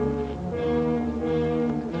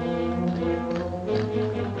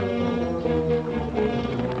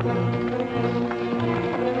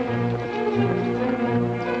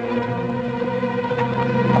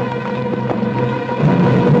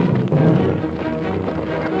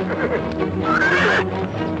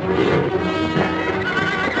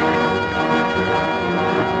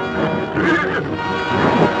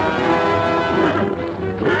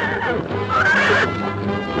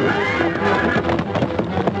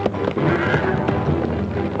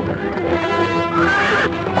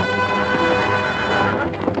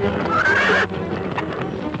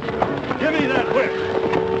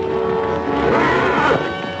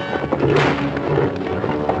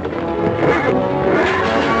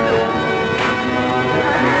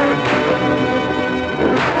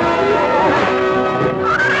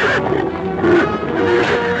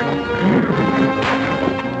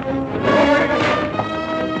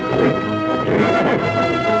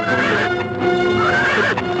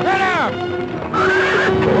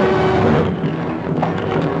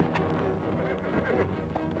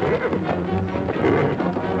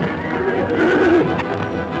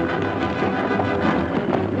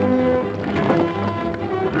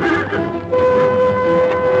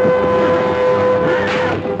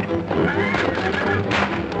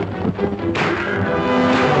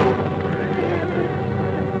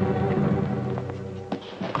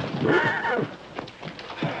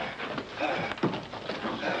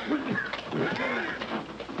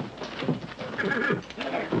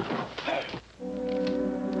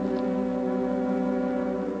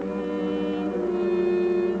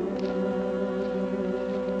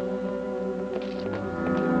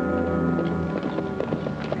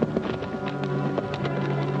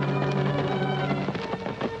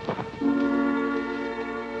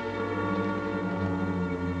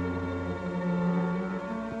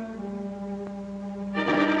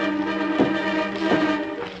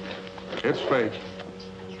 It's fake.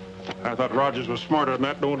 I thought Rogers was smarter than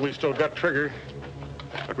that, knowing we still got Trigger.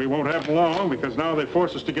 But we won't have him long, because now they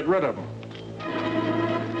force us to get rid of him.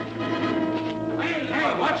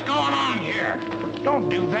 Hey, what's going on here? Don't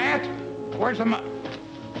do that. Where's the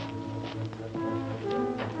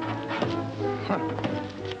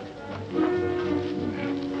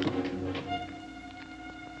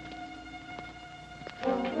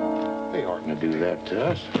They oughtn't to do that to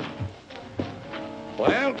us.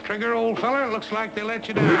 Well, Trigger, old feller, it looks like they let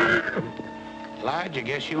you down. Lige, I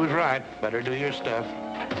guess you was right. Better do your stuff.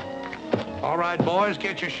 All right, boys,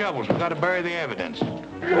 get your shovels. We've got to bury the evidence.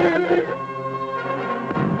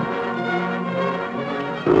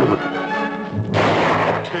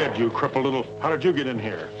 Ted, you crippled little... How did you get in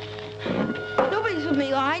here? Nobody's with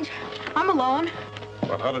me, Lige. I'm alone.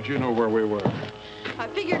 Well, how did you know where we were? I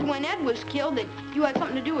figured when Ed was killed that you had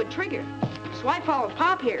something to do with Trigger. So I followed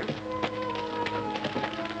Pop here.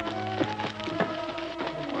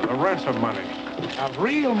 Well, the ransom money. A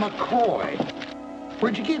real McCoy.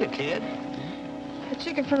 Where'd you get it, Ted? I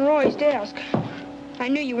took it from Roy's desk. I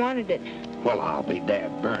knew you wanted it. Well, I'll be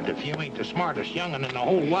dad burned if you ain't the smartest young'un in the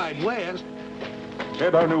whole wide West.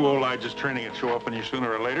 Ted, I knew old Lige's training would show up on you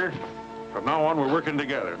sooner or later. From now on, we're working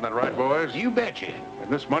together. Isn't that right, boys? You betcha.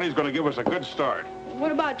 And this money's going to give us a good start.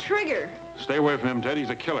 What about Trigger? Stay away from him, Ted. He's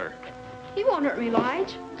a killer. He won't hurt me,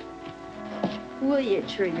 Lige. Will you,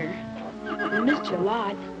 Trigger? I missed you a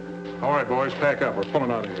lot. All right, boys, pack up. We're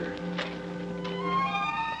pulling out of here.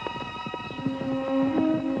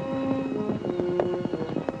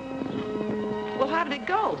 Well, how did it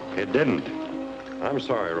go? It didn't. I'm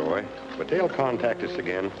sorry, Roy, but they'll contact us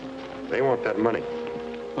again. They want that money.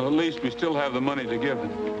 Well, at least we still have the money to give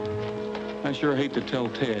them. I sure hate to tell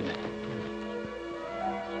Ted.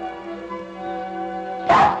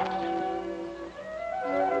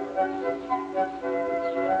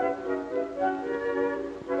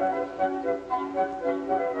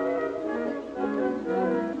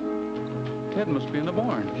 Ted must be in the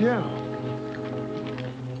barn. Yeah.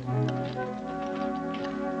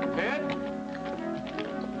 Ted?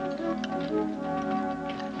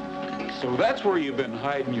 So that's where you've been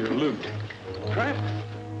hiding your loot. Right?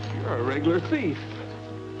 You're a regular thief.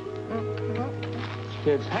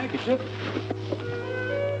 Ted's handkerchief.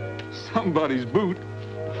 Somebody's boot.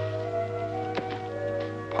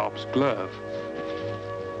 Pop's glove.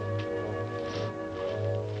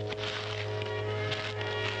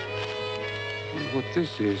 Wonder what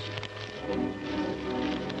this is.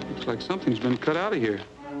 Looks like something's been cut out of here.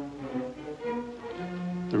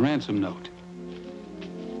 The ransom note.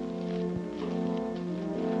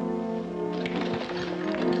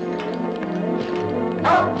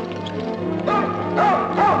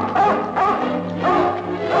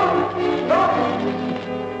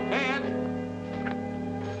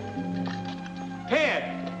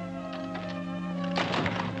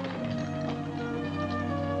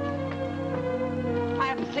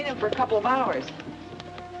 For a couple of hours.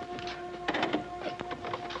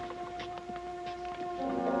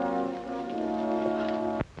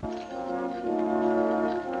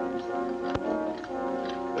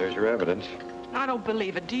 There's your evidence. I don't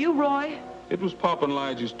believe it. Do you, Roy? It was Pop and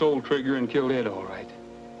Lige who stole Trigger and killed Ed, all right.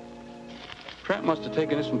 Tramp must have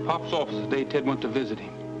taken this from Pop's office the day Ted went to visit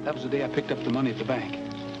him. That was the day I picked up the money at the bank.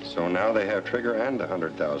 So now they have Trigger and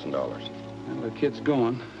 $100,000. Well, the kid's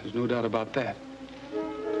gone. There's no doubt about that.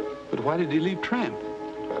 But why did he leave Tramp?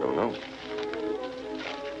 I don't know.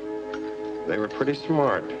 They were pretty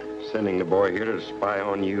smart, sending the boy here to spy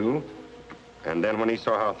on you. And then when he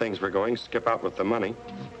saw how things were going, skip out with the money.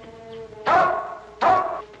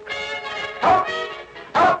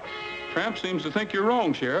 Tramp seems to think you're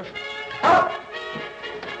wrong, Sheriff.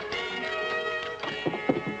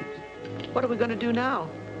 What are we going to do now?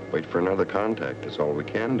 Wait for another contact. That's all we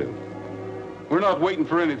can do. We're not waiting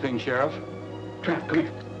for anything, Sheriff. Tramp, come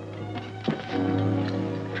here.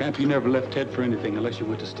 Tramp, you never left Ted for anything unless you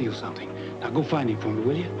went to steal something. Now go find him for me,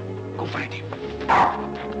 will you? Go find him.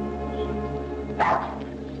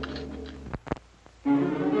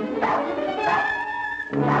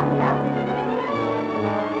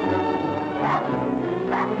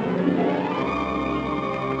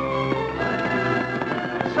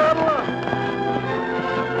 Saddle up!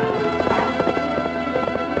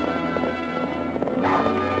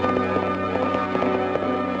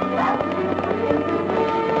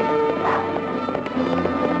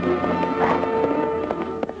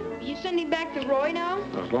 Back to Roy now?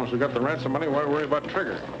 As long as we got the ransom money, why worry about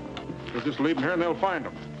Trigger? We'll just leave him here and they'll find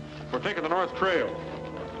him. We're taking the North Trail.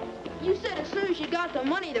 You said as soon as you got the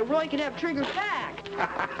money that Roy could have Trigger back.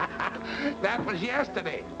 That was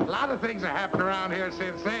yesterday. A lot of things have happened around here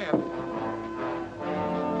since then.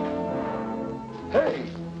 Hey,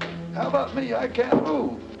 how about me? I can't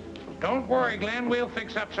move. Don't worry, Glenn. We'll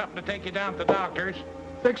fix up something to take you down to the doctor's.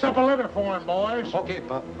 Fix up a litter for him, boys. Okay,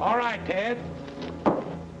 Pop. All right, Ted.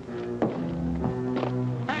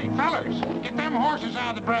 Hey, fellas, get them horses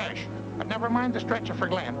out of the brush. But never mind the stretcher for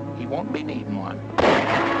Glenn. He won't be needing one.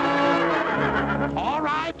 All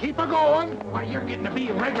right, keep her going. Why, you're getting to be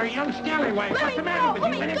a regular young scallywag. What's the matter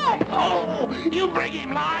with you? Let me go. Oh, you bring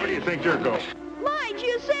him, Lige. Where do you think you're going? Lige,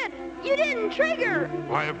 you said you didn't trigger.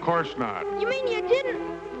 Why, of course not. You mean you didn't?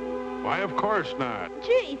 Why, of course not.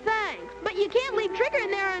 Gee, thanks. But you can't leave Trigger in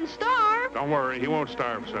there and starve. Don't worry, he won't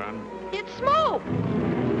starve, son. It's smoke.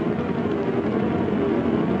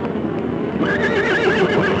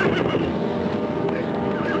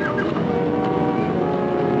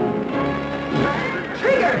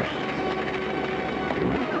 Trigger!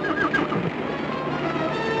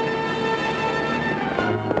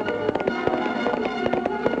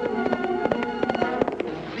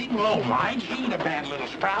 Leave him alone, Lige. He ain't a bad little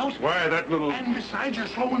sprout. Why, that little... And besides, you're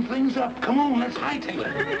slowing things up. Come on, let's hightail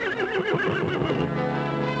it.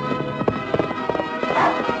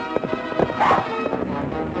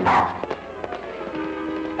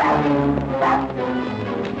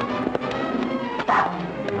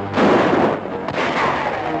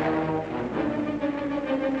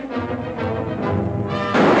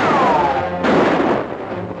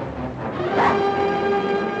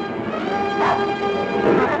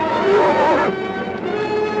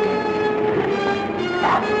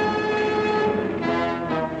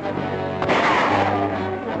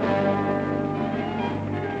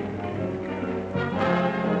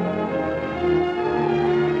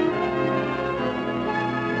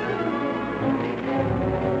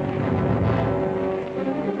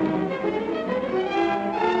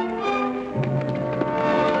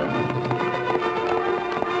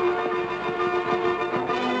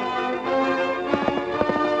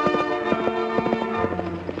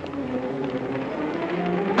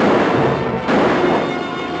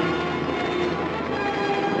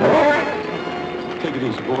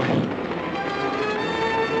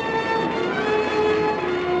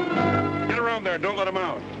 Don't let him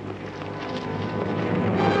out.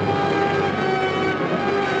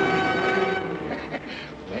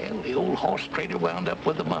 Well, the old horse trader wound up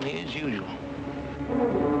with the money as usual.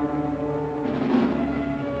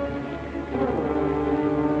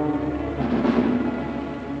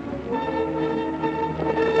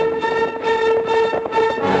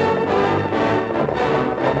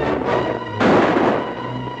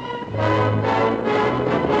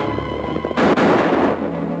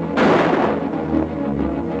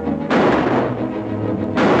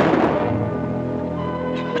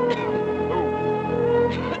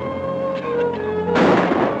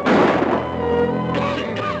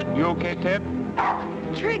 You okay, Ted?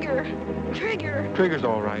 Trigger! Trigger's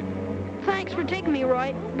all right. Thanks for taking me,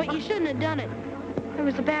 Roy, but you shouldn't have done it. I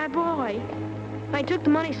was a bad boy. I took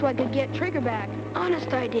the money so I could get Trigger back.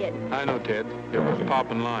 Honest, I did. I know, Ted. It was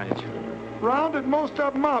Pop and Lige. Rounded most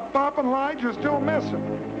of them up. Pop and Lige are still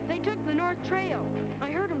missing. They took the North Trail.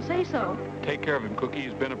 I heard them say so. Take care of him, Cookie.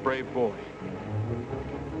 He's been a brave boy.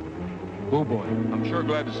 Oh, boy. I'm sure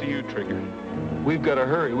glad to see you, Trigger. We've got to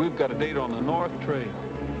hurry. We've got a date on the North Trail.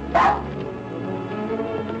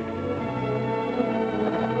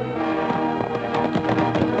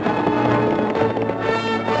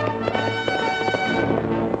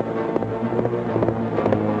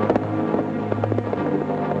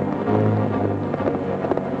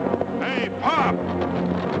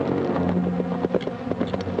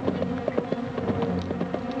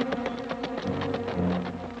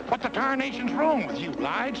 Nation's wrong with you,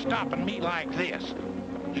 Lige, stopping me like this?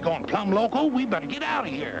 You going plumb loco? We better get out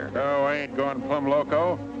of here. No, I ain't going plumb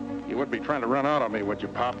loco. You wouldn't be trying to run out on me, would you,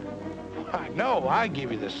 Pop? I know. I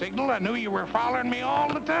give you the signal. I knew you were following me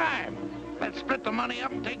all the time. Let's split the money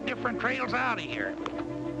up and take different trails out of here.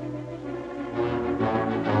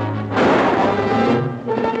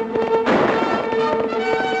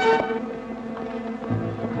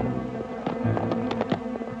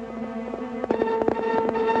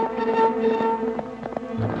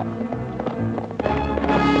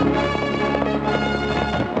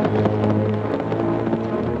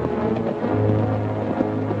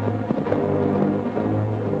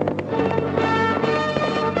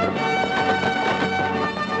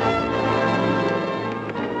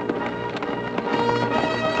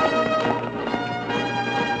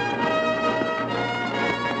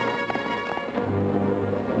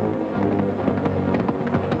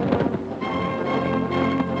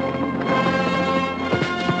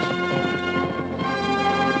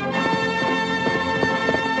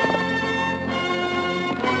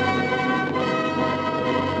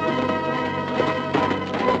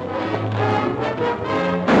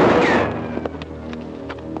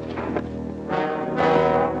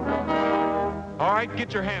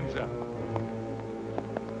 Get your hands up.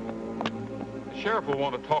 The sheriff will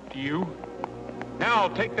want to talk to you. Now,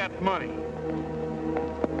 take that money.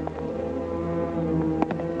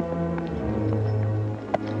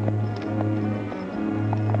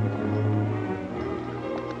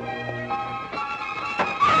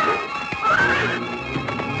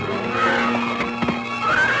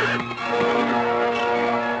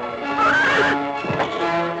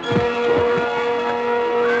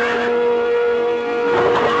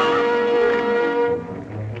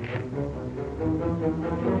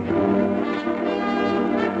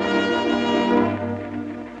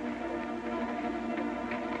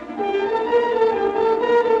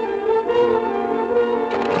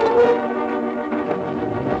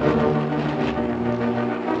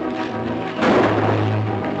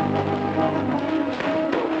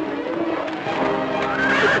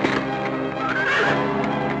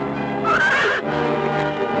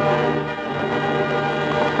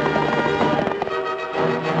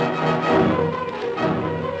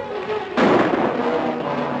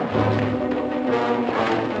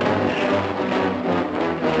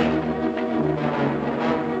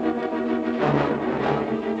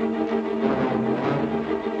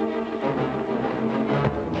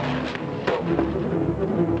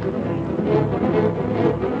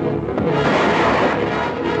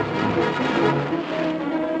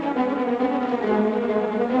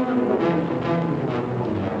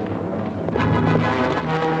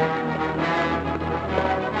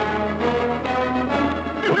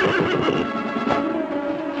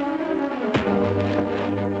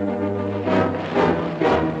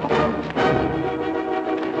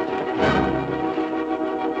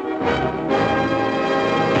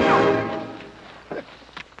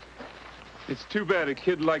 Too bad a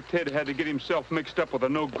kid like Ted had to get himself mixed up with a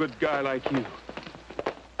no-good guy like you.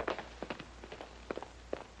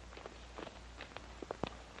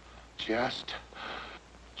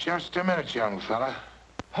 Just a minute, young fella.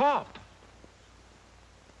 Pop!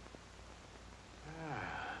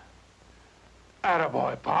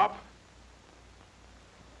 Attaboy, Pop.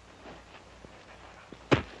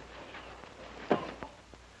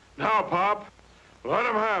 Now, Pop, let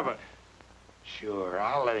him have it. Sure,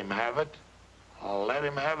 I'll let him have it. I'll let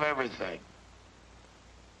him have everything.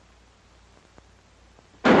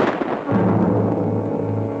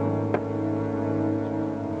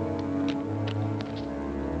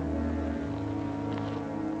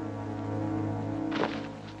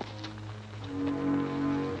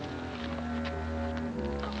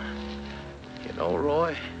 You know,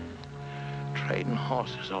 Roy, trading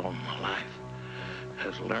horses all my life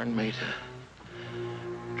has learned me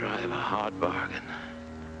to drive a hard bargain.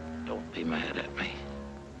 Don't be mad at me.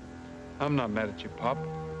 I'm not mad at you, Pop.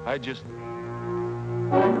 I just...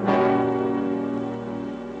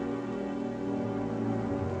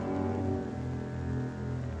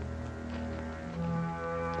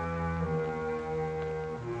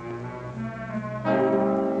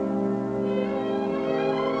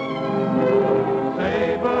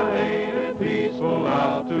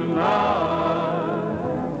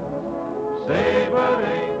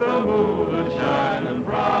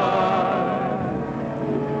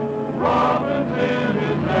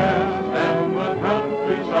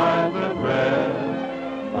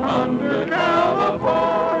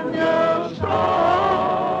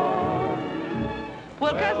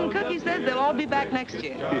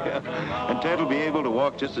 And Ted will be able to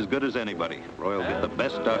walk just as good as anybody. Roy will get the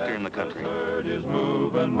best doctor in the country. Is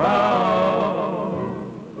moving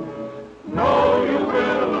round. No, you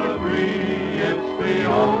will